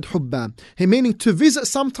تزداد حبا. He meaning to visit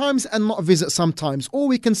sometimes and not visit sometimes. Or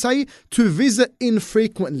we can say to visit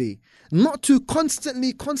infrequently. Not to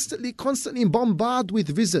constantly bombard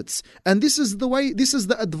with visits. And this is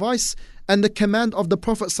the advice and the command of the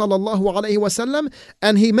Prophet sallallahu alaihi wasallam.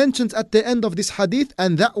 And he mentions at the end of this hadith,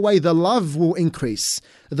 and that way the love will increase.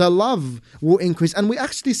 The love will increase. And we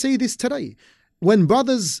actually see this today. When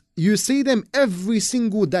brothers, you see them every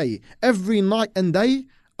single day, every night and day,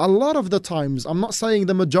 a lot of the times, I'm not saying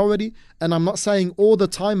the majority, and I'm not saying all the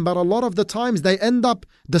time, but a lot of the times they end up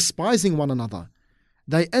despising one another.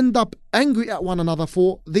 They end up angry at one another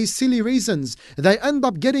for these silly reasons. They end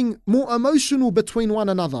up getting more emotional between one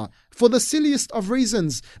another for the silliest of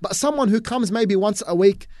reasons. But someone who comes maybe once a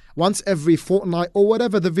week, once every fortnight, or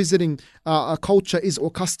whatever the visiting culture is or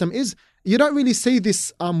custom is, you don't really see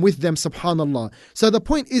this with them, subhanallah. So the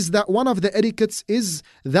point is that one of the etiquettes is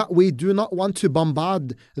that we do not want to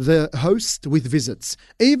bombard the host with visits.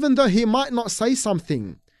 Even though he might not say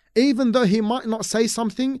something,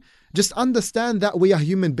 just understand that we are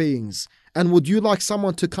human beings. And would you like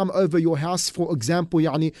someone to come over your house, for example,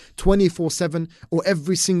 24/7 or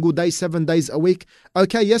every single day, 7 days a week?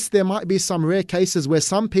 Okay, yes, there might be some rare cases where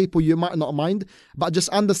some people you might not mind, but just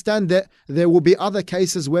understand that there will be other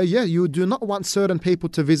cases where, you do not want certain people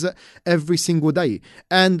to visit every single day.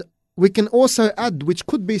 And we can also add, which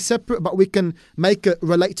could be separate, but we can make it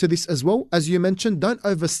relate to this as well. As you mentioned, don't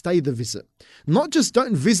overstay the visit. Not just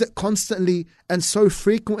don't visit constantly and so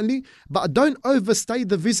frequently, but don't overstay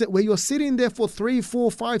the visit where you're sitting there for 3, 4,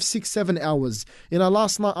 5, 6, 7 hours.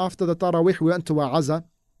 Last night after the Taraweeh, we went to Wa'aza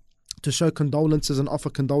to show condolences and offer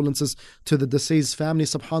condolences to the deceased family,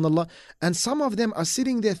 subhanallah. And some of them are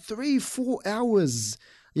sitting there 3, 4 hours.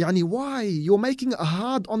 Yani, why? You're making it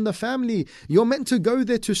hard on the family. You're meant to go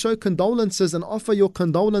there to show condolences and offer your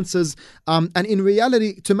condolences. And in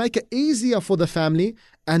reality, to make it easier for the family,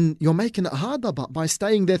 and you're making it harder by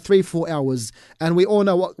staying there 3-4 hours. And we all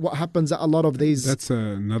know what happens at a lot of these. That's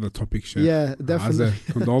another topic, Sheikh. Yeah, definitely. As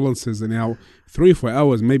a condolences, and now 3-4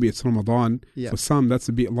 hours, maybe it's Ramadan. Yeah. For some, that's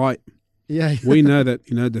a bit light. Yeah. We know that,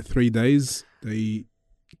 the 3 days,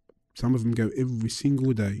 some of them go every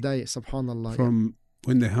single day. Subhanallah. From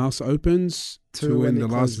when the house opens to when the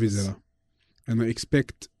last visitor. And they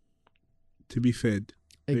expect to be fed.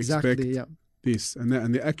 They Exactly, expect this and that.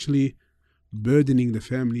 And they're actually burdening the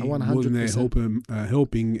family 100%. more than they're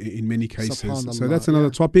helping in many cases. Subhanallah, So that's another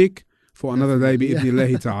topic for another day,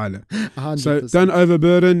 bi'idhnillahi ta'ala. 100%. So don't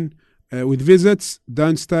overburden with visits.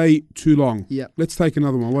 Don't stay too long. Yeah. Let's take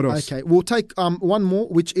another one. What else? Okay, we'll take one more,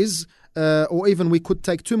 which is, or even we could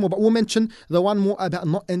take 2 more, but we'll mention the one more about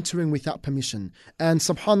not entering without permission. And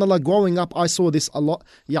subhanallah, growing up, I saw this a lot.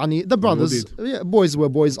 Yani, the brothers, boys were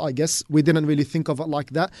boys, I guess. We didn't really think of it like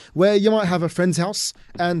that. Where you might have a friend's house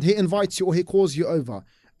and he invites you or he calls you over.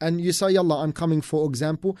 And you say, Yallah, I'm coming, for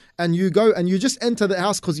example, and you go and you just enter the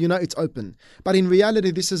house because you know it's open. But in reality,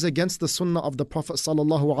 this is against the sunnah of the Prophet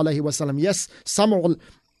sallallahu alaihi wasallam. Yes,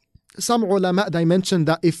 some ulama, they mentioned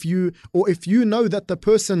that if you know that the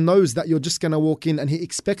person knows that you're just going to walk in and he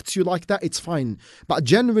expects you like that, it's fine. But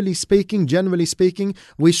generally speaking,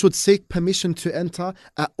 we should seek permission to enter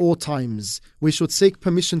at all times. We should seek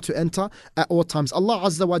permission to enter at all times. Allah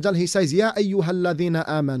Azza wa Jal, He says, Ya ayyuhalladhina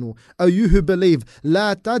amanu, O you who believe,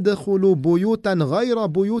 La tadkhulu buyutan ghayra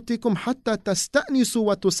buyutikum hatta tasta'nisu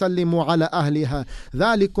wa tusallimu ala ahliha.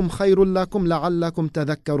 Dhalikum khayrun lakum la'allakum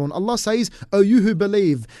tadhakkarun. Allah says, O you who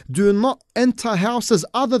believe, do not enter houses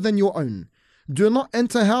other than your own. Do not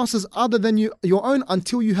enter houses other than your own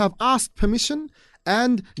until you have asked permission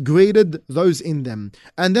and greeted those in them.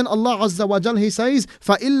 And then Allah Azza wa Jal, He says,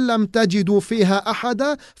 فَإِن لَمْ تَجِدُوا فِيهَا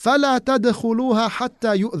أَحَدًا فَلَا تَدْخُلُوهَا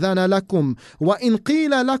حَتَّى يُؤْذَنَ لَكُمْ وَإِنْ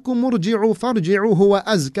قِيلَ لَكُمْ ارْجِعُوا فَارْجِعُوا هُوَ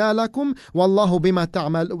أَزْكَى لَكُمْ وَاللَّهُ بِمَا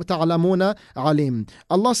تَعْلَمُونَ عَلِيمٌ.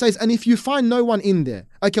 Allah says, and if you find no one in there,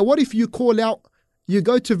 okay, what if you call out, you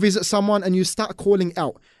go to visit someone and you start calling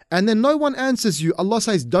out, and then no one answers you? Allah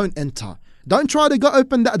says, don't enter. Don't try to go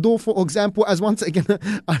open that door, for example, as once again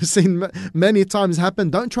I've seen many times happen.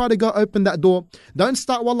 Don't try to go open that door. Don't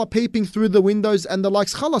start peeping through the windows and the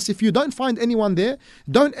likes. Khalas, if you don't find anyone there,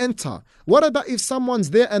 don't enter. What about if someone's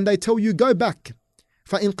there and they tell you, go back?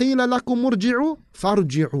 فَإِنْ قِيلَ لَكُمْ مُرْجِعُوا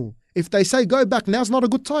فَارْجِعُوا. If they say go back, now's not a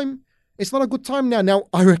good time. It's not a good time now. Now,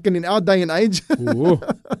 I reckon in our day and age, Ooh,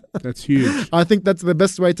 that's huge. I think that's the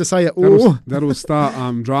best way to say it. That will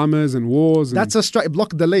start dramas and wars. That's a straight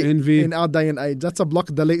block delete envy. In our day and age. That's a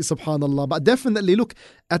block delete, subhanallah. But definitely, look,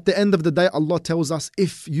 at the end of the day, Allah tells us,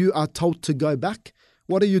 if you are told to go back,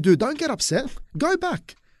 what do? Don't get upset. Go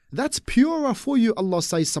back. That's purer for you, Allah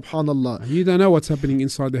says, subhanallah. You don't know what's happening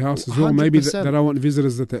inside the house as well. 100%. Maybe they don't want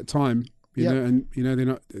visitors at that time. You know, and they're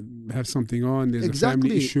not have something on. There's a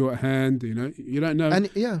family issue at hand. You don't know. And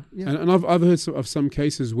And I've heard of some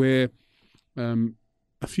cases where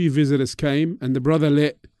a few visitors came, and the brother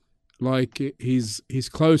let his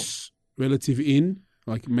close relative in,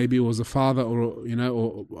 like maybe it was a father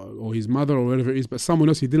or his mother or whatever it is, but someone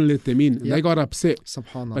else, he didn't let them in, and they got upset.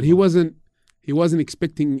 Subhanallah. But he wasn't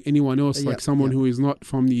expecting anyone else, like someone who is not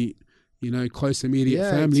from the close immediate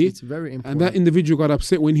family. It's very important. And that individual got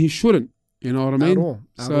upset when he shouldn't. You know what I mean?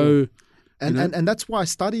 At all. And that's why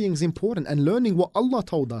studying is important, and learning what Allah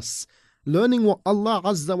told us. Learning what Allah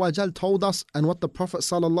Azza wa Jal told us and what the Prophet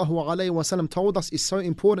Sallallahu Alaihi Wasallam told us is so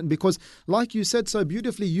important, because like you said so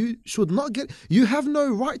beautifully, you have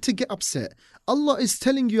no right to get upset. Allah is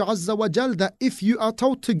telling you Azza wa Jal that if you are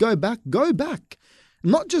told to go back, go back.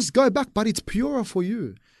 Not just go back, but it's purer for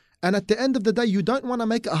you. And at the end of the day, you don't want to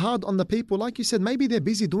make it hard on the people. Like you said, maybe they're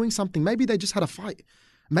busy doing something. Maybe they just had a fight.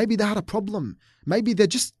 Maybe they had a problem. Maybe they're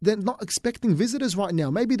not expecting visitors right now.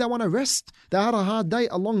 Maybe they want to rest. They had a hard day,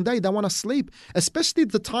 a long day. They want to sleep. Especially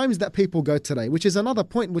the times that people go today, which is another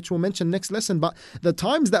point which we'll mention next lesson. But the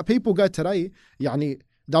times that people go today,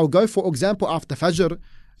 they'll go, for example, after Fajr.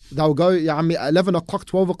 They'll go 11 o'clock,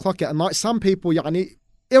 12 o'clock at night. Some people,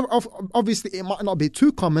 obviously it might not be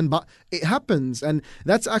too common, but it happens. And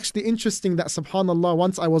that's actually interesting that, subhanallah,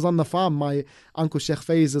 once I was on the farm, my uncle Sheikh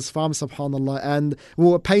Faiz's farm, subhanallah, and we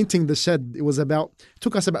were painting the shed.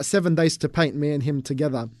 Took us about 7 days to paint, me and him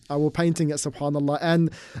together. I was painting it, subhanallah, and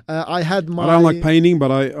I don't like painting, but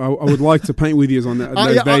I would like to paint with you on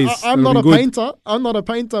those days. I'm not a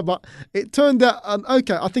painter, but it turned out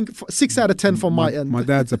okay. I think 6 out of 10 from my end. My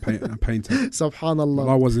dad's a painter. Subhanallah.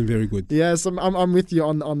 But I wasn't very good. Yes, I'm with you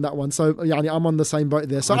on on that one. So يعني, I'm on the same boat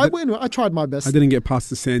there. So I tried my best. I didn't get past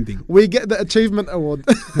the sanding. We get the achievement award.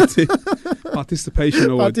 That's it.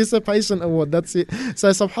 Participation award. Participation award, that's it. So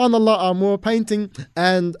subhanallah, we were painting,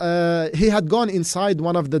 and he had gone inside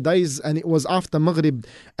one of the days, and it was after Maghrib,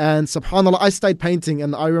 and subhanallah, I stayed painting.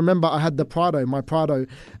 And I remember I had my Prado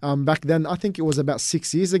back then. I think it was about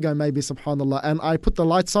 6 years ago maybe, subhanallah, and I put the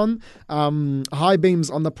lights on, high beams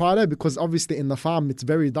on the Prado, because obviously in the farm it's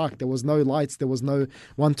very dark. There was no lights, there was no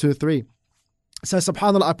 1, 2, 3. So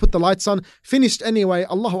subhanallah, I put the lights on, finished anyway,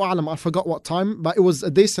 Allahu A'lam, I forgot what time, but it was a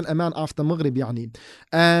decent amount after Maghrib yani.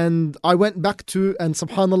 And I went back to, and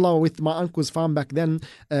subhanallah, with my uncle's farm back then,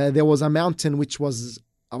 there was a mountain which was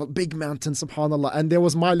a big mountain, subhanallah, and there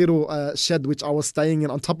was my little shed which I was staying in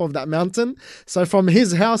on top of that mountain. So from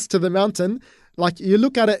his house to the mountain, like you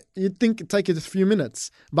look at it, you'd think it'd take it a few minutes.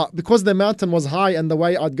 But because the mountain was high and the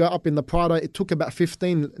way I'd go up in the Prado, it took about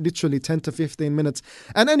literally 10 to 15 minutes.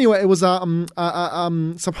 And anyway, it was, subhanallah,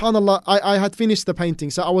 I had finished the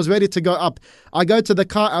painting. So I was ready to go up. I go to the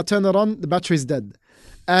car, I turn it on, the battery's dead.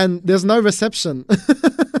 And there's no reception.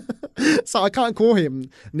 So I can't call him.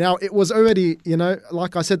 Now, it was already,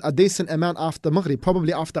 like I said, a decent amount after Maghrib,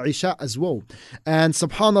 probably after Isha as well. And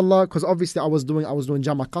subhanallah, because obviously I was doing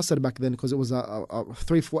Jama Qasr back then, because it was a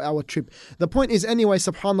 3-4 hour trip. The point is anyway,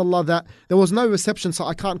 subhanallah, that there was no reception, so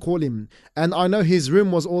I can't call him. And I know his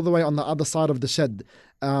room was all the way on the other side of the shed.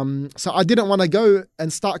 So I didn't want to go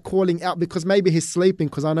and start calling out, because maybe he's sleeping,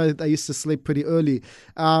 because I know they used to sleep pretty early.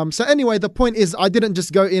 So anyway, the point is I didn't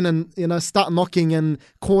just go in and start knocking and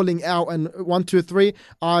calling out and 1, 2, 3.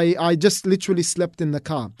 I just literally slept in the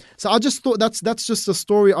car. So I just thought that's just a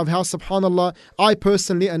story of how subhanallah, I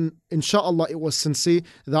personally, and inshallah it was sincere,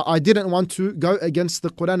 that I didn't want to go against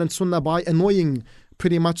the Quran and Sunnah by annoying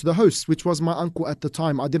pretty much the host, which was my uncle at the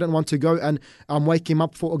time. I didn't want to go and wake him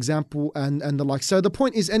up, for example, and the like. So the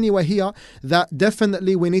point is anyway here that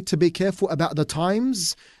definitely we need to be careful about the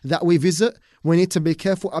times that we visit. We need to be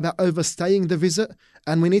careful about overstaying the visit,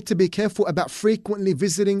 and we need to be careful about frequently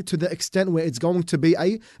visiting to the extent where it's going to be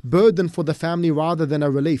a burden for the family rather than a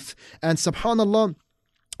relief. And subhanallah,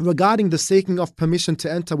 regarding the seeking of permission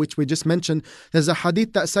to enter, which we just mentioned, there's a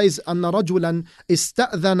hadith that says أن رجلا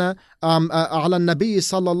استأذن على النبي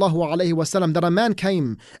صلى الله عليه وسلم, that a man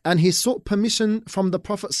came and he sought permission from the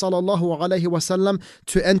Prophet صلى الله عليه وسلم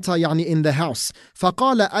to enter يعني in the house.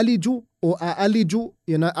 فقال ألج or ألج,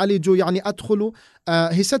 ألج يعني أدخل.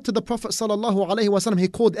 He said to the Prophet صلى الله عليه وسلم, he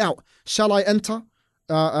called out, shall I enter?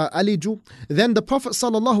 Aliju. Then the Prophet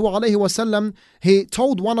sallallahu alaihi wasallam, he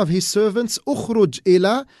told one of his servants, "Ukhruj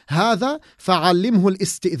ila hadha fa'allimhu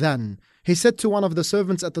al-istidhan." He said to one of the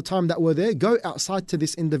servants at the time that were there, go outside to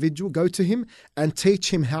this individual, go to him and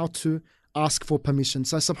teach him how to ask for permission.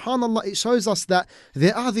 So subhanallah, it shows us that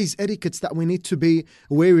there are these etiquettes that we need to be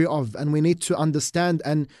wary of, and we need to understand,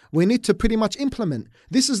 and we need to pretty much implement.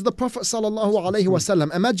 This is the Prophet sallallahu alaihi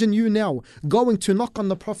wasallam. Imagine you now going to knock on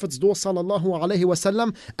the Prophet's door sallallahu alaihi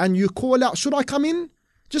wasallam, and you call out, should I come in?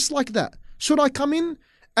 Just like that. Should I come in?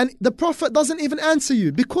 And the Prophet doesn't even answer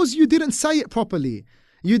you because you didn't say it properly.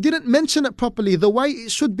 You didn't mention it properly the way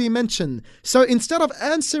it should be mentioned. So instead of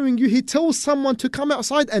answering you, he tells someone to come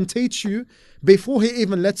outside and teach you before he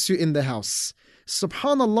even lets you in the house.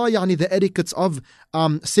 Subhanallah, yani the etiquettes of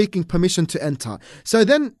seeking permission to enter. So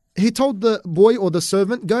then he told the boy or the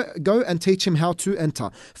servant, go and teach him how to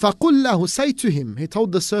enter. فَقُلْ لَهُ, say to him. He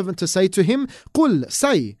told the servant to say to him, قُل,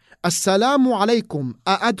 say, السلام عليكم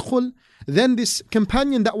أأدخل. Then this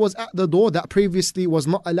companion that was at the door that previously was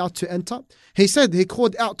not allowed to enter, he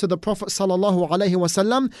called out to the Prophet sallallahu alaihi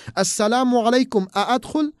wasallam, Assalamu alaikum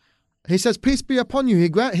a'adkhul. He says, peace be upon you.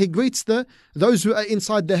 He greets those who are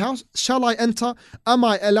inside the house. Shall I enter? Am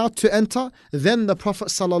I allowed to enter? Then the Prophet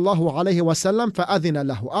sallallahu alaihi wasallam fa'adhina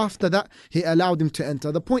lahu. After that, he allowed him to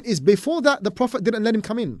enter. The point is, before that, the Prophet didn't let him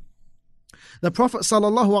come in. The Prophet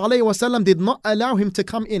ﷺ did not allow him to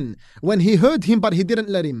come in when he heard him, but he didn't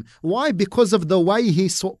let him. Why? Because of the way he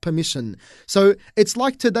sought permission. So it's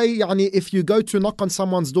like today, if you go to knock on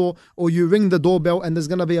someone's door or you ring the doorbell, and there's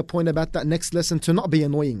going to be a point about that next lesson, to not be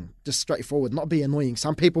annoying. Just straightforward, not be annoying.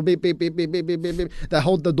 Some people beep, beep, beep, beep, beep, beep, beep, beep. They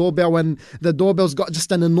hold the doorbell and the doorbell's got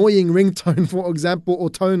just an annoying ringtone, for example, or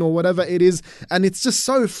tone or whatever it is. And it's just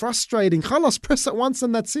so frustrating. Khalas, press it once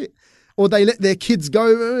and that's it. Or they let their kids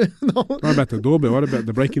go. What about the doorbell? What about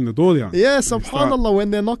the breaking the door down? Yeah, subhanallah,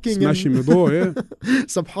 when they're knocking. Smashing the door, yeah.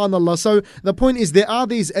 Subhanallah. So the point is, there are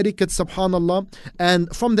these etiquettes, subhanallah.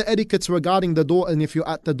 And from the etiquettes regarding the door, and if you're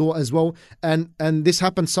at the door as well, and this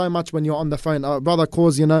happens so much when you're on the phone. Brother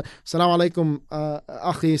calls, Salaam alaikum,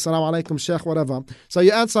 akhi, Salaam alaikum, sheikh, whatever. So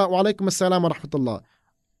you answer, wa alaikum assalam wa rahmatullah.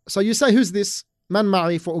 So you say, who's this? Man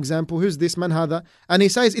ma'i, for example, who's this? Man hada? And he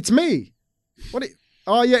says, it's me.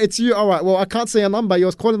 Oh yeah, it's you. All right, well, I can't say a number.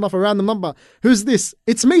 You're calling off a random number. Who's this?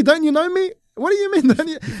 It's me. Don't you know me? What do you mean?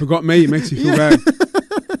 You forgot me. It makes you feel bad.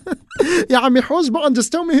 Yeah, I'm button.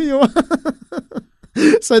 Just tell me who you are.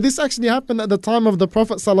 So this actually happened at the time of the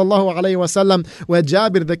Prophet sallallahu alaihi wasallam, where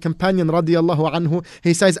Jabir, the companion radiyallahu anhu,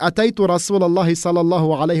 he says, "Ataytu Rasulullah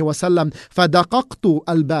sallallahu alaihi wasallam, fadaqaqtu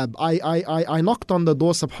al-bab." I knocked on the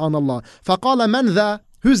door, subhanallah. فقال من ذا?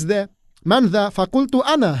 Who's there? Man ذا? فقلت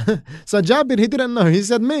أنا. So Jabir, he didn't know. He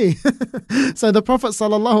said me. So the Prophet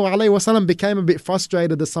sallallahu alaihi wasallam became a bit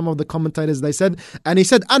frustrated, as some of the commentators they said, and he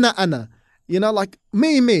said, "Ana." You know, like,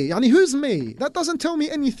 me. Yani, who's me? That doesn't tell me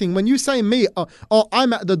anything. When you say me, oh,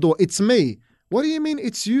 I'm at the door, it's me. What do you mean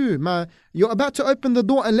it's you? You're about to open the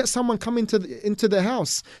door and let someone come into the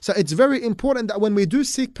house. So it's very important that when we do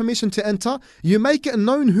seek permission to enter, you make it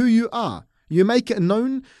known who you are. You make it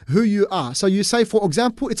known who you are. So you say, for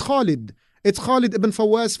example, it's Khalid. It's Khalid ibn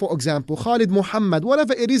Fawaz, for example. Khalid Muhammad,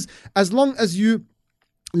 whatever it is, as long as you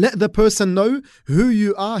let the person know who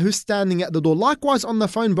you are, who's standing at the door. Likewise on the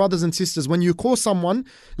phone, brothers and sisters, when you call someone,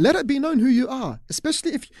 let it be known who you are.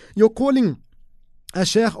 Especially if you're calling a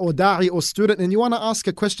sheikh or da'i or student and you want to ask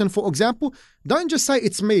a question, for example, don't just say,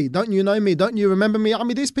 it's me. Don't you know me? Don't you remember me? I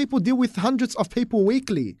mean, these people deal with hundreds of people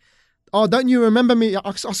weekly. Oh, don't you remember me?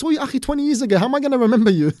 I saw you, Akhi, 20 years ago. How am I going to remember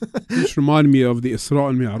you? This reminded me of the Isra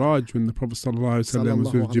and Mi'raj, when the Prophet ﷺ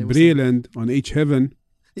was with Jibreel, and on each heaven,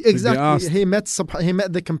 exactly. He met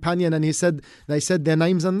the companion, and they said their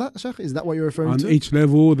names and that, Sheikh. Is that what you're referring to? On each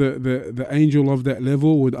level, the angel of that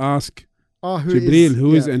level would ask Jibreel,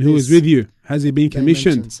 who is with you? Has he been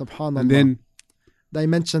commissioned? Subhanallah. And then they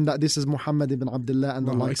mentioned that this is Muhammad ibn Abdullah and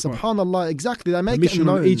the like. Subhanallah, exactly. They make it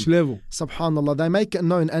known. On each level. Subhanallah, they make it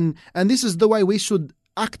known. And this is the way we should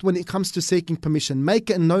act when it comes to seeking permission. Make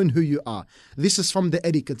it known who you are. This is from the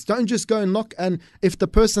etiquettes. Don't just go and knock, and if the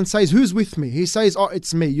person says, who's with me? He says, oh,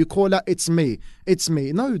 it's me. You call out, it's me. It's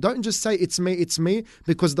me. No, don't just say it's me,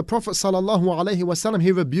 because the Prophet sallallahu alaihi wasallam,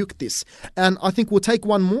 he rebuked this. And I think we'll take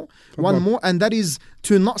one more, and that is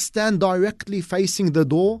to not stand directly facing the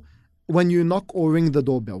door when you knock or ring the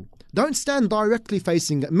doorbell. Don't stand directly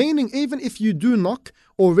facing it. Meaning, even if you do knock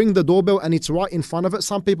or ring the doorbell and it's right in front of it,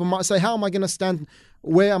 some people might say, how am I going to stand?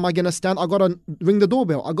 Where am I going to stand? I got to ring the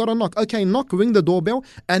doorbell. I got to knock. Okay, knock, ring the doorbell,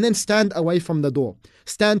 and then stand away from the door.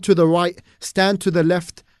 Stand to the right, stand to the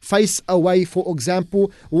left, face away, for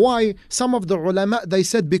example. Why? Some of the ulama, they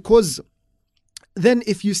said, because then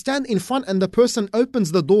if you stand in front and the person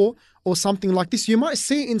opens the door or something like this, you might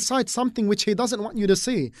see inside something which he doesn't want you to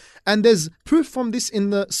see. And there's proof from this in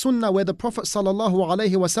the Sunnah, where the Prophet sallallahu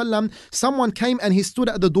alaihi wasallam, someone came and he stood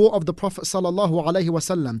at the door of the Prophet sallallahu alaihi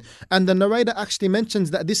wasallam, and the narrator actually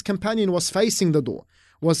mentions that this companion was facing the door,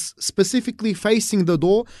 was specifically facing the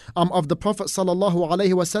door of the Prophet sallallahu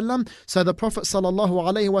alaihi wasallam. So the Prophet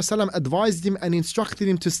sallallahu alaihi wasallam advised him and instructed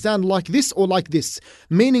him to stand like this or like this,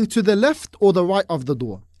 meaning to the left or the right of the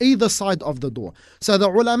door, either side of the door. So the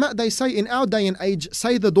ulama, they say, in our day and age,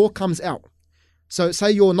 say the door comes out. So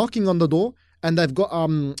say you're knocking on the door and they've got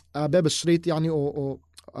bab al-shreet, yani, or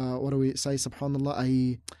what do we say,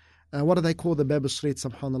 subhanallah, what do they call the bab al-shreet,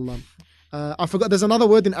 subhanallah? I forgot. There's another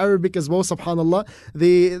word in Arabic as well. Subhanallah.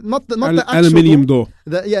 Not the actual aluminium door.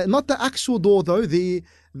 Not the actual door though. The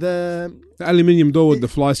aluminium door with the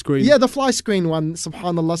fly screen. Yeah, the fly screen one.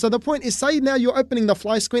 Subhanallah. So the point is, say now you're opening the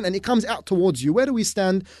fly screen and it comes out towards you. Where do we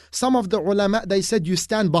stand? Some of the ulama, they said you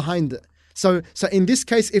stand behind it. So in this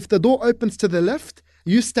case, if the door opens to the left,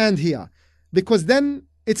 you stand here, because then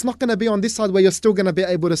it's not going to be on this side where you're still going to be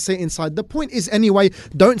able to see inside. The point is, anyway,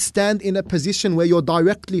 don't stand in a position where you're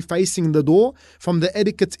directly facing the door. From the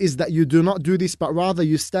etiquette is that you do not do this, but rather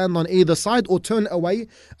you stand on either side or turn away,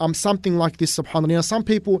 something like this, subhanAllah. Some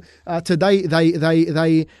people today,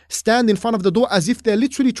 they stand in front of the door as if they're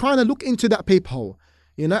literally trying to look into that peephole.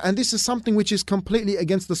 You know, and this is something which is completely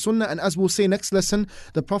against the Sunnah. And as we'll see next lesson,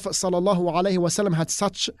 the Prophet sallallahu alaihi wasallam had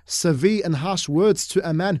such severe and harsh words to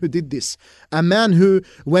a man who did this. A man who,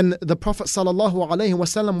 when the Prophet sallallahu alaihi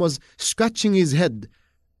wasallam was scratching his head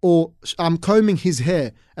or combing his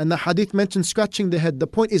hair, and the hadith mentions scratching the head, the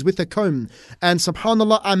point is with a comb. And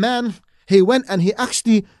subhanallah, a man, he went and he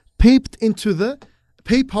actually peeped into the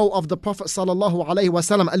peephole of the Prophet sallallahu alaihi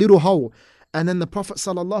wasallam, a little hole. And then the Prophet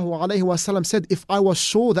sallallahu alaihi wasallam said, if I was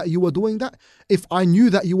sure that you were doing that, if I knew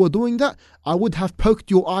that you were doing that, I would have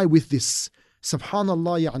poked your eye with this.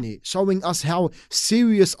 Subhanallah, yani, showing us how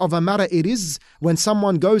serious of a matter it is when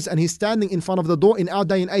someone goes and he's standing in front of the door. In our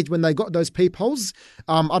day and age, when they got those peepholes,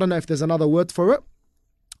 I don't know if there's another word for it,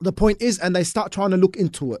 The point is, and they start trying to look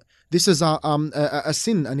into it. This is a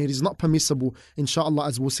sin, and it is not permissible, inshallah,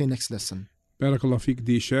 as we'll see next lesson. Barakallah fiqh,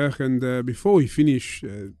 dear Shaykh. And before we finish,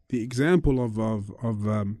 the example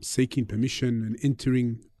of seeking permission and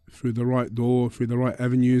entering through the right door, through the right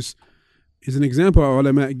avenues, is an example our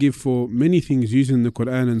ulama give for many things using the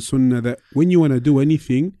Quran and Sunnah, that when you want to do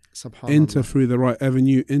anything, enter through the right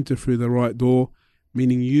avenue, enter through the right door,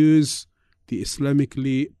 meaning use the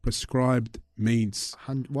Islamically prescribed means.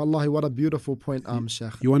 Wallahi, what a beautiful point,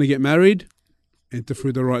 Shaykh. You want to get married? Enter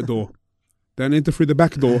through the right door. Don't enter through the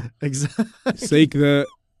back door. Exactly. Seek the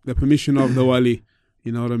permission of the wali.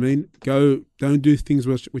 You know what I mean? Don't do things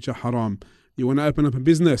which are haram. You want to open up a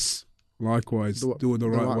business? Likewise, do it the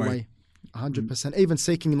right way. 100%. Even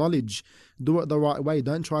seeking knowledge, do it the right way.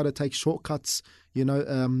 Don't try to take shortcuts.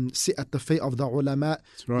 Sit at the feet of the ulama.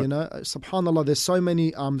 That's right. Subhanallah, there's so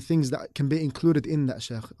many things that can be included in that,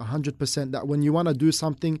 Shaykh. 100%. That when you want to do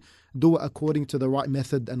something, do it according to the right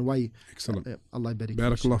method and way. Excellent. Allah barik.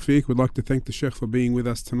 Barakallah fiqh. We'd like to thank the Shaykh for being with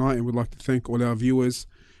us tonight, and we'd like to thank all our viewers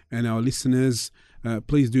and our listeners.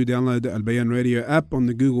 Please do download the Al Bayan Radio app on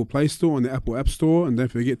the Google Play Store and the Apple App Store, and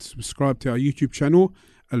don't forget to subscribe to our YouTube channel,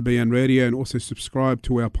 Al Bayan Radio, and also subscribe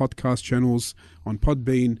to our podcast channels on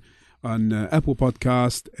Podbean, on Apple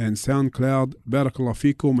Podcast and SoundCloud. Barakallah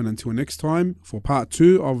fikum, and until next time for part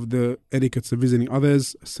 2 of the etiquettes of visiting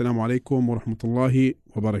others. Assalamu alaikum wa rahmatullahi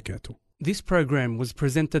wa barakatuh. This program was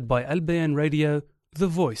presented by Al Bayan Radio, the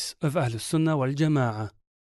voice of Ahlus Sunnah wal Jama'ah.